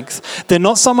strength. They're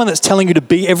not someone that's telling you to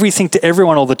be everything to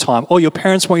everyone all the time. Or your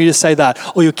parents want you to say that.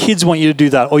 Or your kids want you to do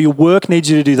that. Or your work needs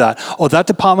you to do that. Or that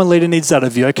department leader needs that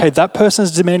of you. Okay, that person's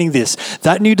demanding this.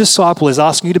 That new disciple is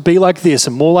asking you to be like this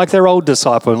and more like their old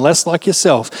disciple and less like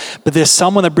yourself. But there's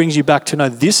someone that brings you back to know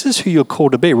this is who you're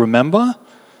called to be. Remember?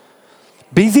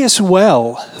 Be this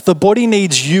well. The body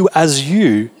needs you as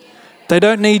you. They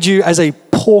don't need you as a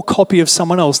poor copy of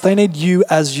someone else. They need you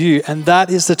as you. And that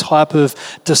is the type of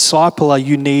discipler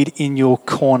you need in your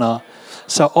corner.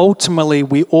 So ultimately,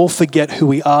 we all forget who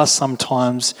we are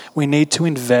sometimes. We need to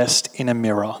invest in a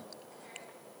mirror.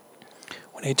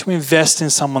 We need to invest in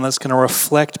someone that's going to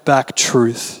reflect back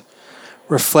truth,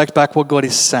 reflect back what God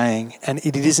is saying. And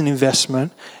it is an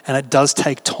investment, and it does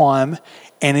take time,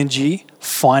 energy,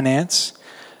 finance.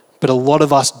 But a lot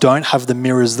of us don't have the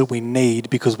mirrors that we need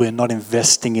because we're not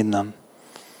investing in them.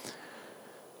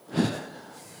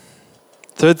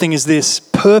 Third thing is this,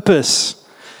 purpose.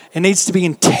 It needs to be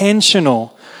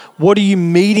intentional. What are you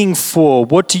meeting for?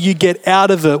 What do you get out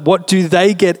of it? What do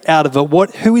they get out of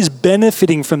it? Who is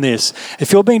benefiting from this?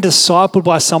 If you're being discipled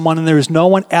by someone and there is no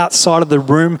one outside of the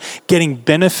room getting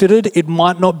benefited, it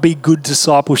might not be good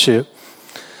discipleship.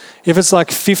 If it's like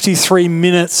 53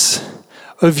 minutes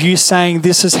of you saying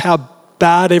this is how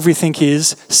bad everything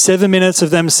is, 7 minutes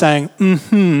of them saying,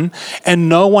 and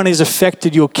no one is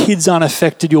affected, your kids aren't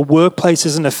affected, your workplace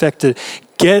isn't affected,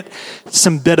 get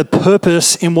some better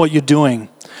purpose in what you're doing.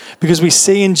 Because we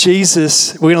see in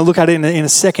Jesus, we're going to look at it in a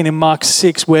second in Mark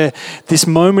 6, where this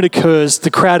moment occurs, the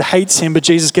crowd hates him, but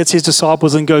Jesus gets his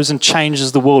disciples and goes and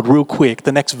changes the world real quick,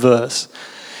 the next verse.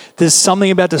 There's something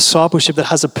about discipleship that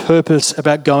has a purpose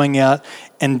about going out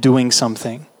and doing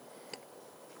something.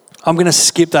 I'm going to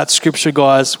skip that scripture,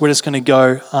 guys. We're just going to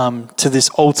go to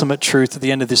this ultimate truth at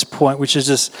the end of this point, which is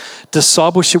just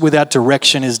discipleship without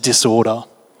direction is disorder.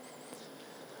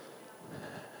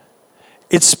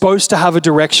 It's supposed to have a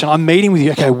direction. I'm meeting with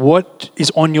you. Okay, what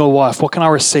is on your life? What can I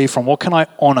receive from? What can I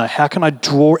honor? How can I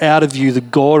draw out of you the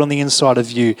God on the inside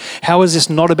of you? How is this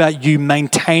not about you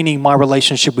maintaining my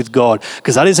relationship with God?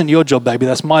 Because that isn't your job, baby.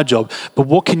 That's my job. But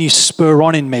what can you spur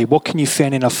on in me? What can you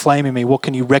fan in a flame in me? What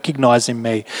can you recognize in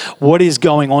me? What is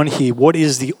going on here? What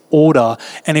is the order?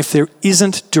 And if there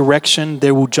isn't direction,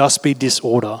 there will just be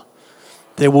disorder.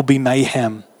 There will be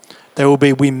mayhem. There will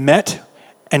be, we met,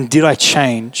 and did I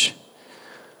change?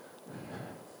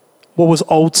 What was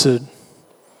altered?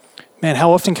 Man,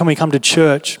 how often can we come to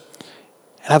church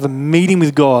and have a meeting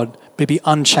with God but be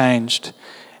unchanged?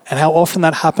 And how often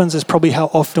that happens is probably how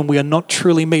often we are not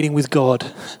truly meeting with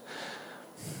God.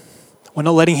 We're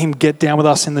not letting him get down with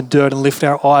us in the dirt and lift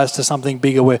our eyes to something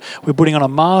bigger. We're putting on a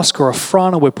mask or a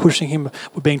front, or we're pushing him,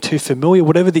 we're being too familiar,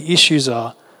 whatever the issues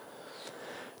are.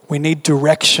 We need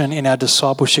direction in our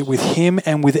discipleship with him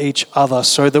and with each other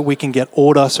so that we can get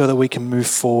order, so that we can move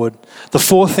forward. The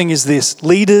fourth thing is this: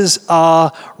 leaders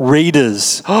are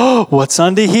readers. Oh, what's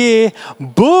under here?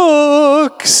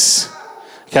 Books.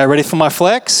 Okay, ready for my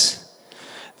flex?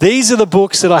 These are the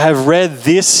books that I have read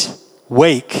this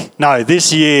week. No,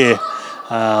 this year.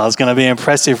 I was going to be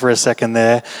impressive for a second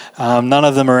there. None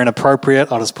of them are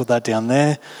inappropriate. I'll just put that down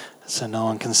there so no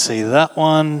one can see that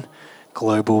one.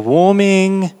 Global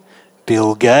warming.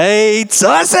 Bill Gates.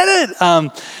 I said it.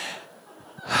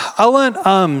 I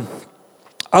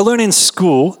learned in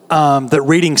school that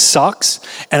reading sucks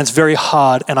and it's very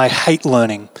hard, and I hate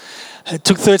learning. It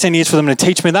took 13 years for them to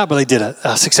teach me that, but they did it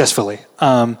successfully.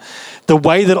 The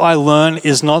way that I learn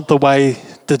is not the way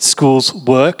that schools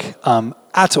work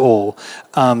at all.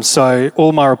 So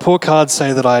all my report cards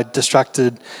say that I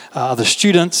distracted other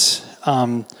students.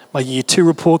 My year 2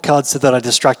 report card said that I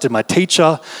distracted my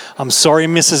teacher. I'm sorry,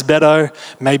 Mrs. Beto.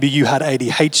 Maybe you had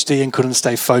ADHD and couldn't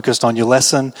stay focused on your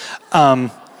lesson.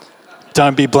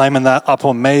 Don't be blaming that up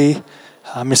on me.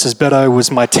 Mrs. Beto was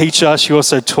my teacher. She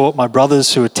also taught my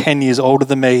brothers, who are 10 years older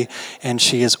than me, and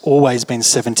she has always been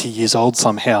 70 years old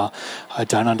somehow. I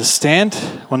don't understand.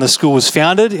 When the school was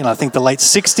founded in, I think, the late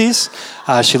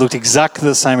 60s, she looked exactly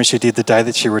the same as she did the day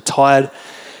that she retired.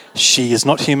 She is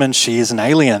not human. She is an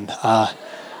alien.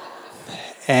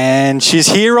 And she's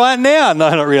here right now. No,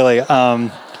 not really.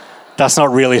 That's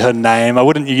not really her name. I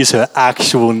wouldn't use her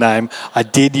actual name. I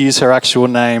did use her actual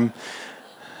name.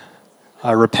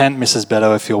 I repent, Mrs.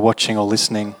 Beto, if you're watching or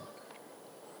listening.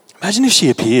 Imagine if she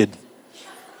appeared.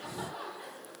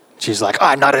 She's like,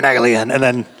 I'm not an alien, and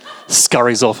then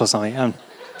scurries off or something.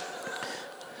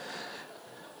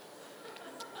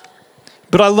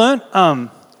 But I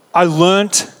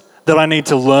learnt that I need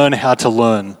to learn how to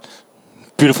learn.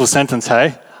 Beautiful sentence,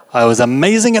 hey? I was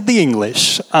amazing at the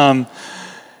English.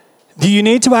 You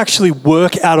need to actually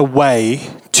work out a way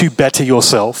to better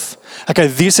yourself. Okay,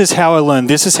 this is how I learn.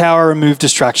 This is how I remove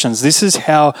distractions. This is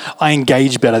how I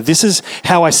engage better. This is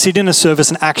how I sit in a service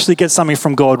and actually get something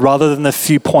from God rather than the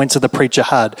few points that the preacher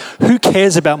had. Who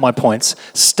cares about my points?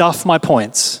 Stuff my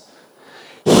points.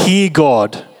 Hear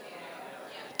God.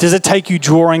 Does it take you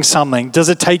drawing something? Does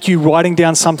it take you writing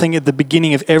down something at the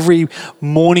beginning of every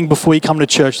morning before you come to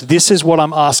church? This is what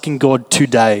I'm asking God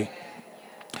today.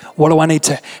 What do I need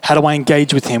to, how do I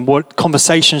engage with him? What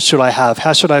conversations should I have?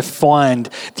 How should I find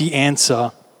the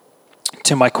answer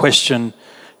to my question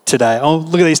today? Oh,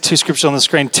 look at these two scriptures on the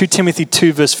screen. 2 Timothy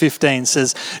 2 verse 15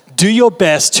 says, do your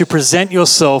best to present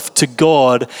yourself to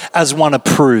God as one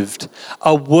approved,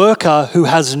 a worker who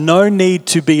has no need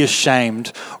to be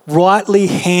ashamed, rightly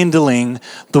handling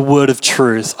the word of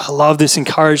truth. I love this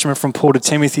encouragement from Paul to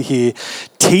Timothy here,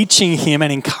 teaching him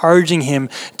and encouraging him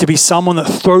to be someone that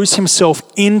throws himself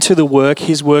into the work.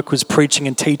 His work was preaching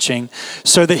and teaching,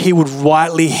 so that he would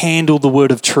rightly handle the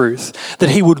word of truth, that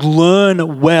he would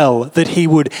learn well, that he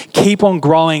would keep on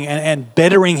growing and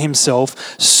bettering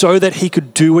himself so that he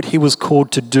could do what he was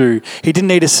called to do. He didn't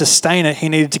need to sustain it. He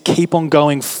needed to keep on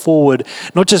going forward,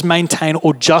 not just maintain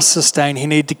or just sustain. He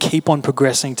needed to keep on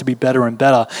progressing to be better and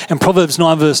better. And Proverbs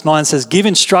 9 verse 9 says, give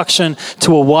instruction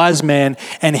to a wise man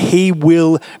and he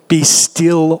will be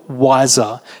still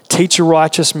wiser. Teach a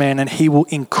righteous man and he will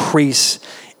increase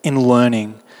in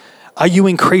learning. Are you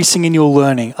increasing in your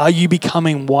learning? Are you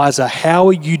becoming wiser? How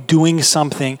are you doing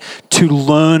something to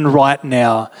learn right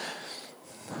now?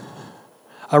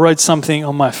 I wrote something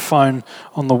on my phone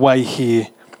on the way here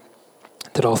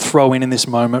that I'll throw in this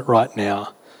moment right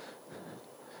now.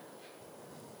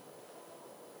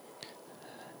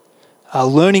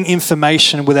 Learning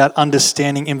information without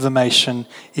understanding information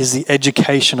is the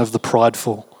education of the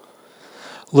prideful.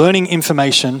 Learning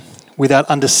information without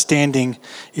understanding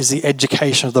is the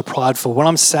education of the prideful. When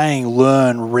I'm saying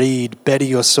learn, read, better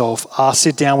yourself,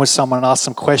 sit down with someone and ask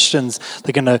some questions that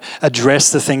are going to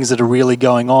address the things that are really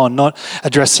going on, not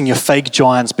addressing your fake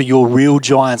giants, but your real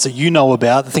giants that you know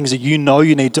about, the things that you know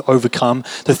you need to overcome,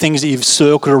 the things that you've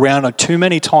circled around too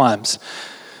many times.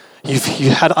 You've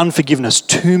had unforgiveness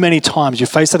too many times. You've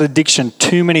faced that addiction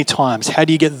too many times. How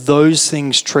do you get those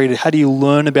things treated? How do you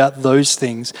learn about those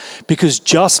things? Because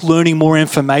just learning more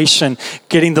information,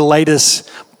 getting the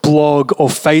latest blog or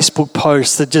Facebook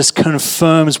post that just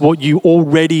confirms what you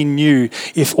already knew,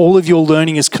 if all of your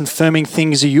learning is confirming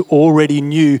things that you already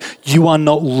knew, you are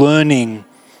not learning.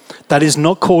 That is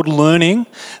not called learning.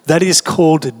 That is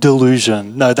called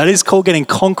delusion. No, that is called getting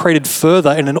concreted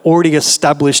further in an already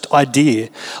established idea.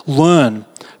 Learn,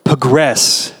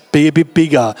 progress, be a bit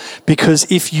bigger. Because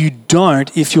if you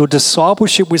don't, if your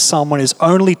discipleship with someone is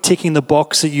only ticking the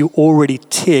box that you already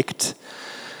ticked,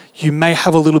 you may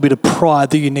have a little bit of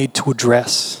pride that you need to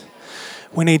address.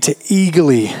 We need to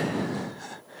eagerly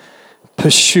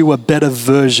pursue a better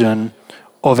version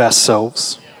of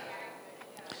ourselves.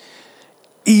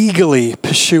 Eagerly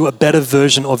pursue a better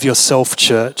version of yourself,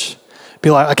 church.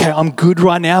 Be like, okay, I'm good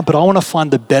right now, but I want to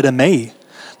find the better me.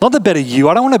 Not the better you.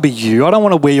 I don't want to be you. I don't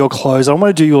want to wear your clothes. I don't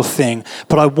want to do your thing.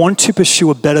 But I want to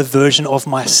pursue a better version of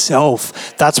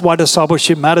myself. That's why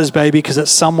discipleship matters, baby, because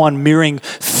it's someone mirroring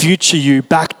future you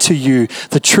back to you.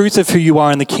 The truth of who you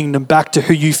are in the kingdom back to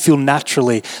who you feel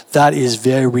naturally. That is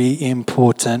very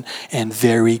important and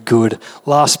very good.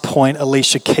 Last point,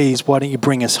 Alicia Keys, why don't you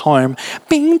bring us home?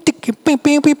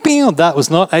 That was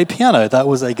not a piano. That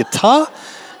was a guitar.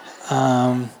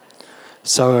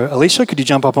 So, Alicia, could you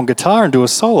jump up on guitar and do a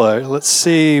solo? Let's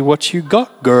see what you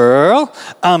got, girl.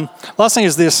 Last thing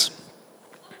is this.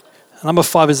 Number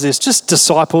 5 is this. Just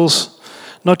disciples,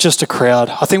 not just a crowd.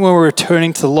 I think when we're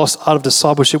returning to the lost art of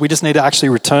discipleship, we just need to actually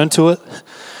return to it.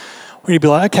 We need to be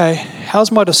like, okay,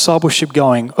 how's my discipleship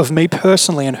going of me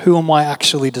personally and who am I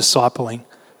actually discipling?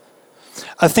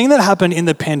 A thing that happened in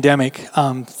the pandemic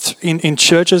in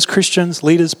churches, Christians,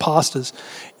 leaders, pastors,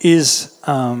 is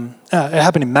it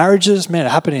happened in marriages, man, it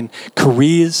happened in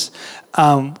careers.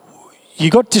 You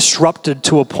got disrupted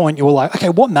to a point you were like, okay,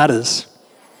 what matters?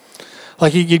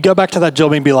 Like you'd go back to that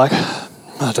job and be like,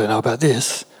 I don't know about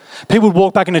this. People would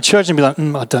walk back into church and be like,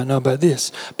 I don't know about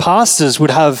this. Pastors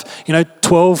would have,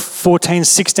 12, 14,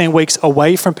 16 weeks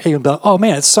away from people and be like, oh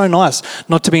man, it's so nice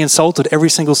not to be insulted every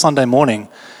single Sunday morning.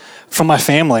 from my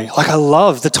family. Like, I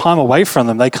love the time away from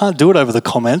them. They can't do it over the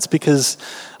comments because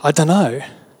I don't know.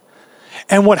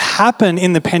 And what happened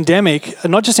in the pandemic,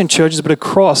 not just in churches but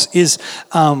across, is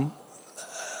I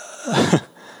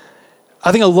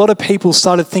think a lot of people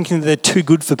started thinking that they're too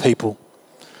good for people.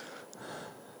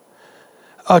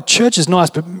 Oh, church is nice,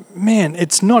 but man,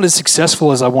 it's not as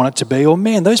successful as I want it to be. Or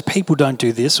man, those people don't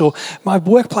do this. Or my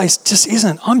workplace just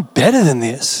isn't. I'm better than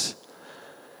this.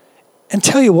 And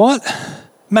tell you what,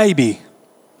 maybe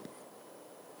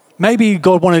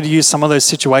God wanted to use some of those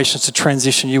situations to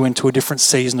transition you into a different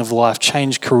season of life,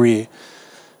 change career.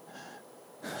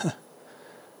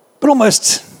 But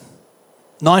almost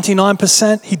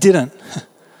 99%, he didn't.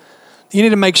 You need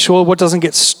to make sure what doesn't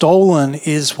get stolen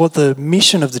is what the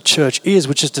mission of the church is,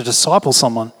 which is to disciple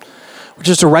someone, which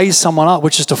is to raise someone up,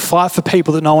 which is to fight for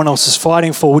people that no one else is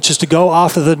fighting for, which is to go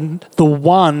after the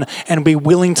one and be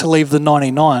willing to leave the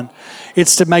 99.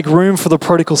 It's to make room for the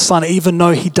prodigal son, even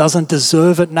though he doesn't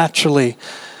deserve it naturally.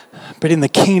 But in the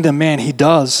kingdom, man, he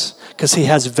does, because he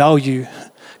has value,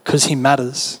 because he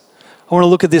matters. I want to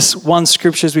look at this one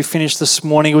scripture as we finish this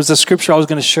morning. It was the scripture I was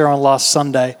going to share on last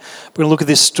Sunday. We're going to look at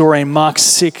this story in Mark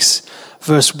 6,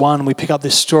 verse 1. We pick up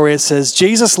this story. It says,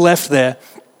 Jesus left there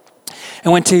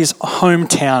and went to his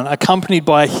hometown, accompanied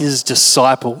by his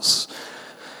disciples.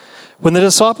 When the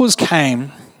disciples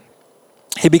came,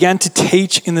 he began to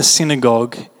teach in the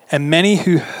synagogue, and many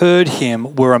who heard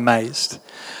him were amazed.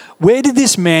 Where did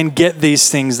this man get these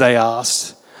things, they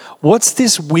asked? What's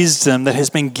this wisdom that has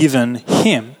been given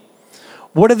him?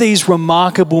 What are these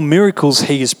remarkable miracles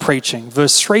he is preaching?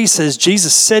 Verse 3 says,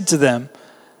 Jesus said to them,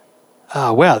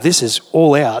 wow, this is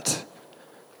all out.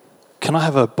 Can I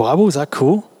have a Bible? Is that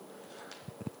cool?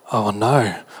 Oh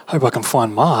no, hope I can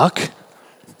find Mark.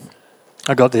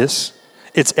 I got this.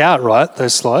 It's out, right,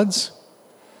 those slides?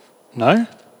 No?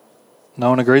 No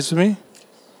one agrees with me?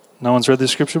 No one's read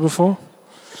this scripture before?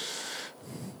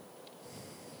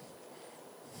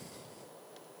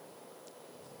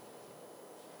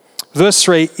 Verse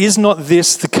 3, is not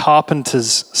this the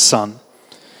carpenter's son?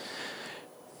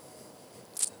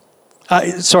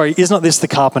 Is not this the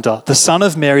carpenter, the son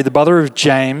of Mary, the brother of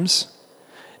James,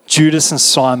 Judas and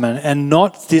Simon, and are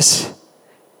not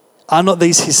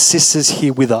these his sisters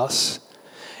here with us?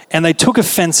 And they took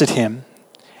offense at him.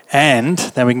 And,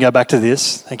 then we can go back to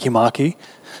this. Thank you, Marky.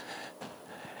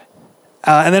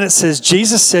 And then it says,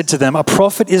 Jesus said to them, a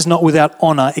prophet is not without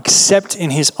honor except in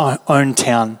his own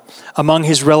town, among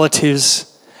his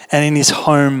relatives and in his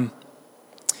home.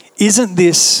 Isn't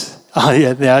this,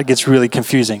 now it gets really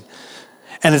confusing.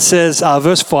 And it says,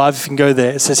 verse 5, if you can go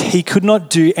there, it says, he could not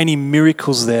do any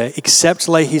miracles there except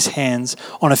lay his hands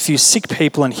on a few sick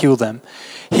people and heal them.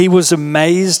 He was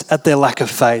amazed at their lack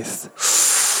of faith.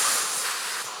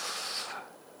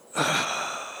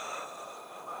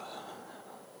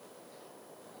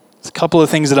 There's a couple of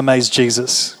things that amaze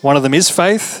Jesus. One of them is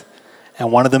faith,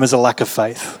 and one of them is a lack of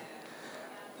faith.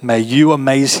 May you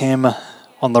amaze him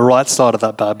on the right side of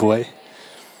that bad boy.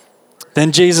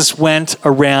 Then Jesus went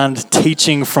around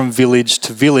teaching from village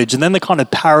to village. And then the kind of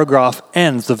paragraph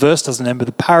ends. The verse doesn't end, but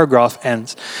the paragraph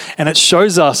ends. And it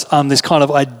shows us this kind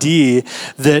of idea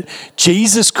that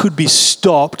Jesus could be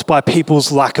stopped by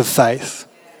people's lack of faith.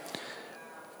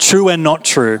 True and not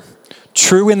true.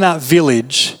 True in that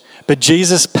village, but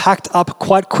Jesus packed up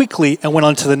quite quickly and went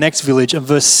on to the next village. And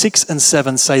verse 6 and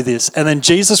 7 say this. And then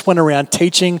Jesus went around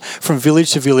teaching from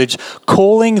village to village,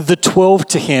 calling the 12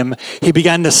 to him. He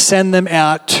began to send them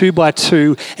out 2 by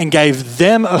 2 and gave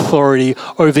them authority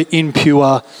over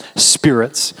impure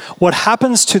spirits. What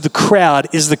happens to the crowd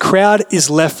is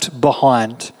left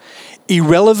behind.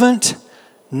 Irrelevant,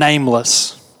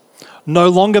 nameless. No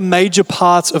longer major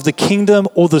parts of the kingdom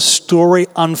or the story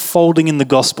unfolding in the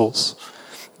Gospels.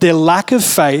 Their lack of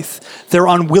faith, their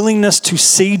unwillingness to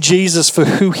see Jesus for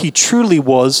who he truly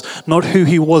was, not who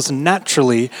he was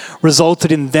naturally,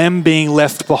 resulted in them being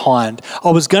left behind. I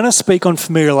was going to speak on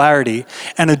familiarity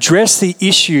and address the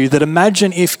issue that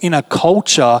imagine if in a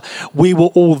culture we were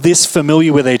all this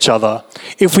familiar with each other.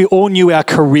 If we all knew our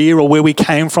career or where we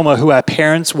came from or who our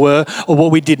parents were or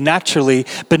what we did naturally,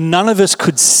 but none of us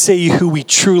could see who we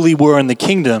truly were in the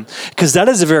kingdom, because that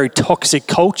is a very toxic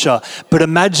culture. But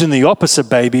imagine the opposite,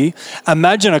 baby.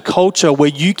 Imagine a culture where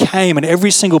you came and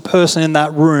every single person in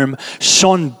that room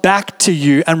shone back to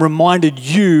you and reminded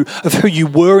you of who you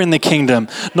were in the kingdom.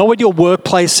 Not what your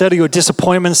workplace said or your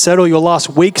disappointment said or your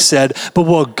last week said, but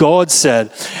what God said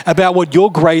about what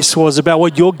your grace was, about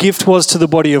what your gift was to the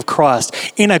body of Christ.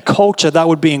 In a culture, that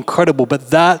would be incredible,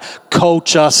 but that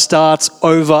culture starts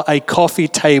over a coffee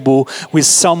table with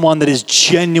someone that is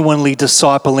genuinely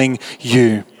discipling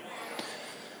you.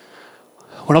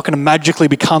 We're not going to magically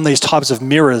become these types of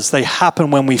mirrors. They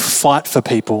happen when we fight for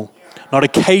people. Not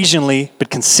occasionally, but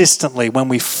consistently, when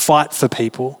we fight for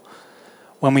people.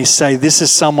 When we say, this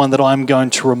is someone that I'm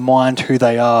going to remind who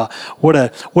they are. What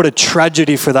a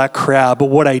tragedy for that crowd,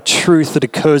 but what a truth that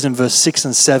occurs in verse 6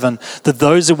 and 7, that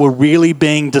those that were really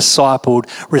being discipled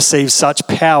received such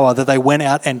power that they went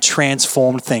out and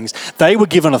transformed things. They were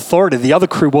given authority. The other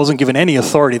crew wasn't given any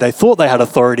authority. They thought they had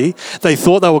authority. They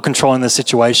thought they were controlling the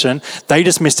situation. They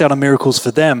just missed out on miracles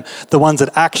for them. The ones that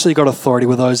actually got authority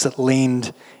were those that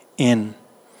leaned in.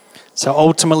 So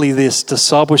ultimately this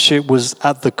discipleship was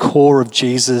at the core of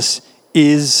Jesus.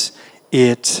 Is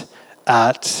it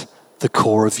at the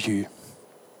core of you?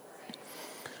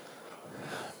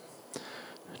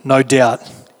 No doubt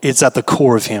it's at the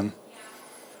core of him.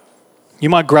 You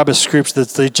might grab a scripture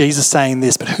that's Jesus saying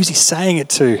this, but who's he saying it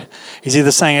to? He's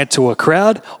either saying it to a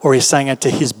crowd or he's saying it to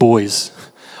his boys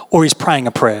or he's praying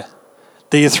a prayer.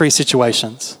 There are three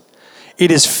situations. It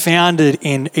is founded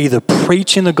in either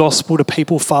preaching the gospel to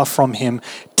people far from him,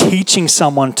 teaching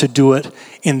someone to do it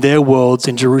in their worlds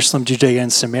in Jerusalem, Judea,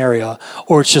 and Samaria,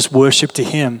 or it's just worship to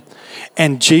him.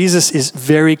 And Jesus is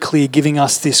very clear giving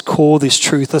us this core, this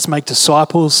truth. Let's make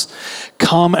disciples.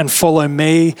 Come and follow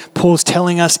me. Paul's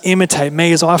telling us, imitate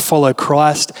me as I follow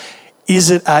Christ.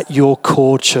 Is it at your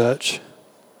core, church?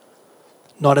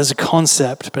 Not as a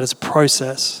concept, but as a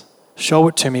process. Show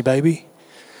it to me, baby.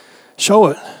 Show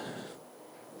it.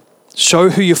 Show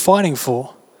who you're fighting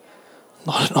for.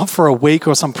 Not for a week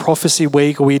or some prophecy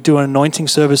week or we do an anointing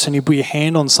service and you put your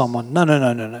hand on someone. No.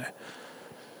 That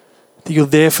you're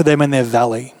there for them in their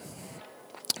valley.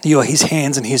 That you're his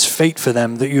hands and his feet for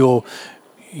them. That you're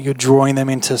drawing them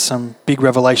into some big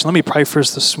revelation. Let me pray for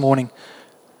us this morning.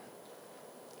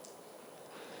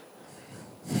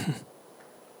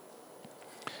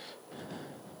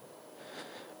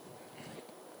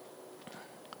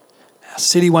 Our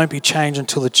city won't be changed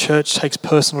until the church takes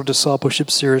personal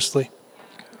discipleship seriously.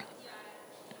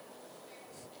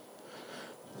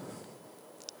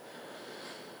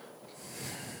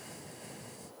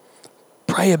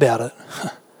 Pray about it.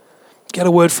 Get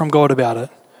a word from God about it.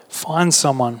 Find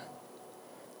someone.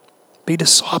 Be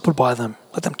discipled by them.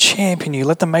 Let them champion you.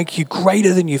 Let them make you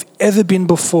greater than you've ever been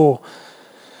before.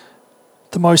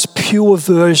 The most pure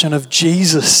version of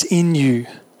Jesus in you,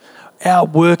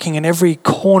 outworking in every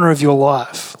corner of your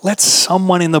life. Let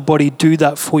someone in the body do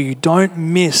that for you. Don't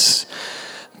miss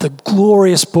the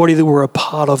glorious body that we're a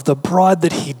part of, the bride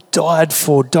that he died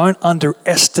for. Don't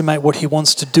underestimate what he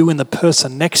wants to do in the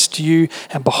person next to you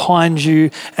and behind you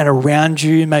and around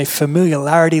you. May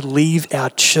familiarity leave our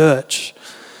church.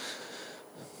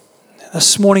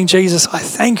 This morning, Jesus, I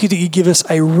thank you that you give us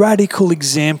a radical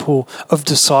example of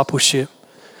discipleship.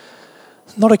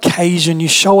 Not occasion, you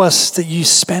show us that you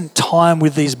spent time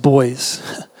with these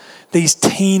boys, these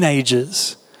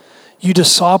teenagers. You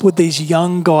discipled these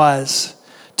young guys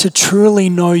to truly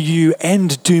know you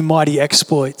and do mighty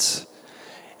exploits,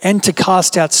 and to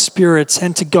cast out spirits,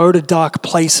 and to go to dark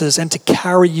places, and to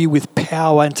carry you with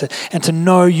power, and to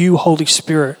know you, Holy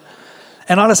Spirit.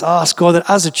 And I just ask, God, that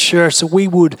as a church, that we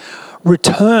would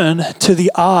return to the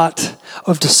art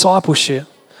of discipleship.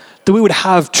 That we would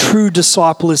have true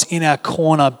disciples in our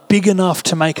corner, big enough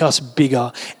to make us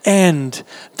bigger, and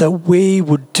that we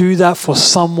would do that for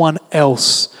someone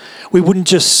else. We wouldn't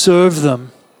just serve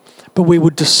them, but we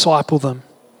would disciple them.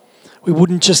 We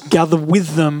wouldn't just gather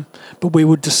with them, but we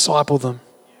would disciple them.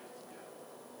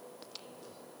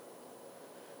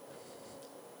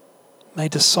 May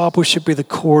discipleship be the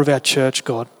core of our church,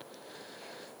 God.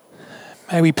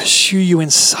 May we pursue you in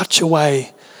such a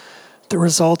way that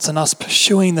results in us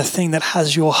pursuing the thing that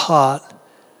has your heart,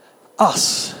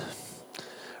 us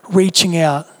reaching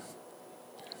out,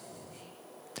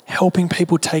 helping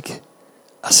people take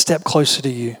a step closer to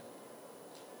you.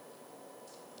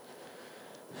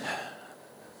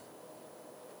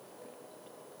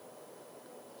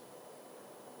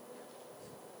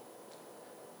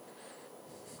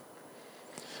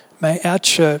 May our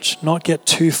church not get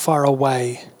too far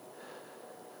away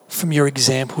from your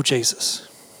example, Jesus.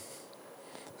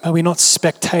 May we not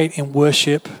spectate in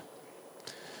worship.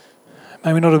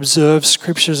 May we not observe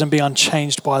scriptures and be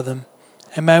unchanged by them.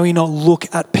 And may we not look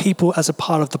at people as a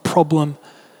part of the problem,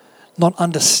 not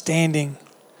understanding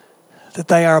that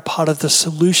they are a part of the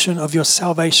solution of your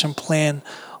salvation plan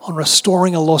on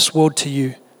restoring a lost world to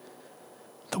you.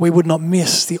 That we would not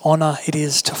miss the honor it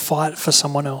is to fight for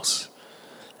someone else.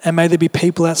 And may there be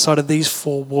people outside of these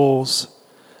four walls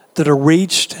that are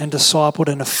reached and discipled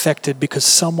and affected because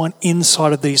someone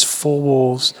inside of these four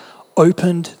walls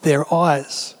opened their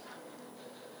eyes.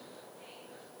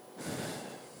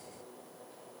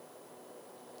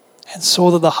 and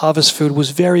saw that the harvest field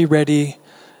was very ready,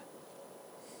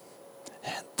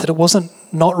 that it wasn't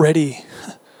not ready,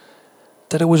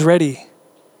 that it was ready.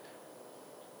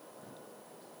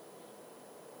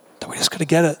 That we just got to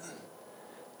get it.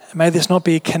 And may this not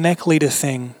be a connect leader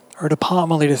thing or a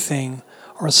department leader thing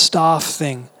or a staff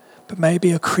thing, but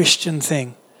maybe a Christian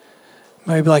thing.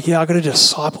 Maybe like, yeah, I got to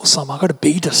disciple someone. I got to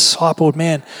be discipled,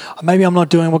 man. Maybe I'm not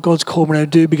doing what God's called me to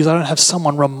do because I don't have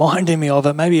someone reminding me of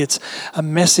it. Maybe it's a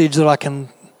message that I can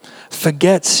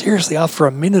forget seriously after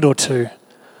a minute or two.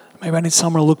 Maybe I need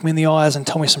someone to look me in the eyes and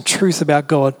tell me some truth about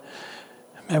God.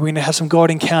 Maybe we're going to have some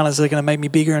God encounters that are going to make me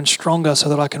bigger and stronger so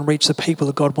that I can reach the people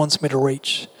that God wants me to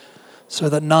reach, so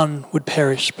that none would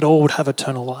perish, but all would have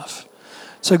eternal life.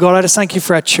 So God, I just thank you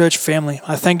for our church family.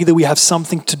 I thank you that we have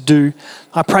something to do.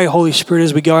 I pray, Holy Spirit,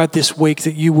 as we go out this week,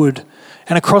 that you would,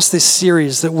 and across this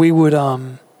series, that we would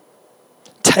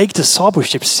take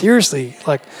discipleship seriously.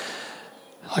 Like,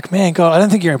 man, God, I don't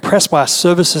think you're impressed by our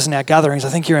services and our gatherings. I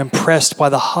think you're impressed by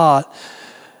the heart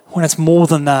when it's more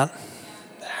than that.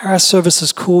 Our service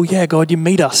is cool. Yeah, God, you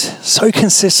meet us so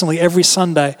consistently every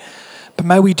Sunday. But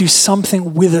may we do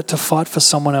something with it to fight for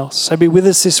someone else. So be with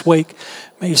us this week.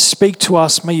 May you speak to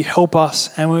us. May you help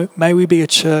us. And may we be a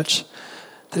church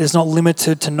that is not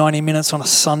limited to 90 minutes on a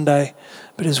Sunday,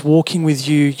 but is walking with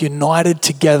you, united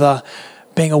together,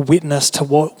 being a witness to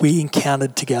what we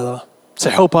encountered together. So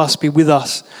help us, be with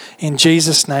us. In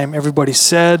Jesus' name, everybody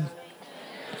said,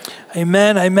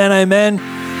 amen, amen,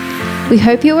 amen. We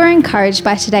hope you were encouraged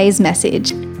by today's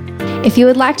message. If you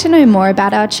would like to know more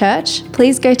about our church,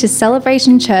 please go to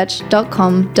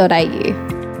celebrationchurch.com.au.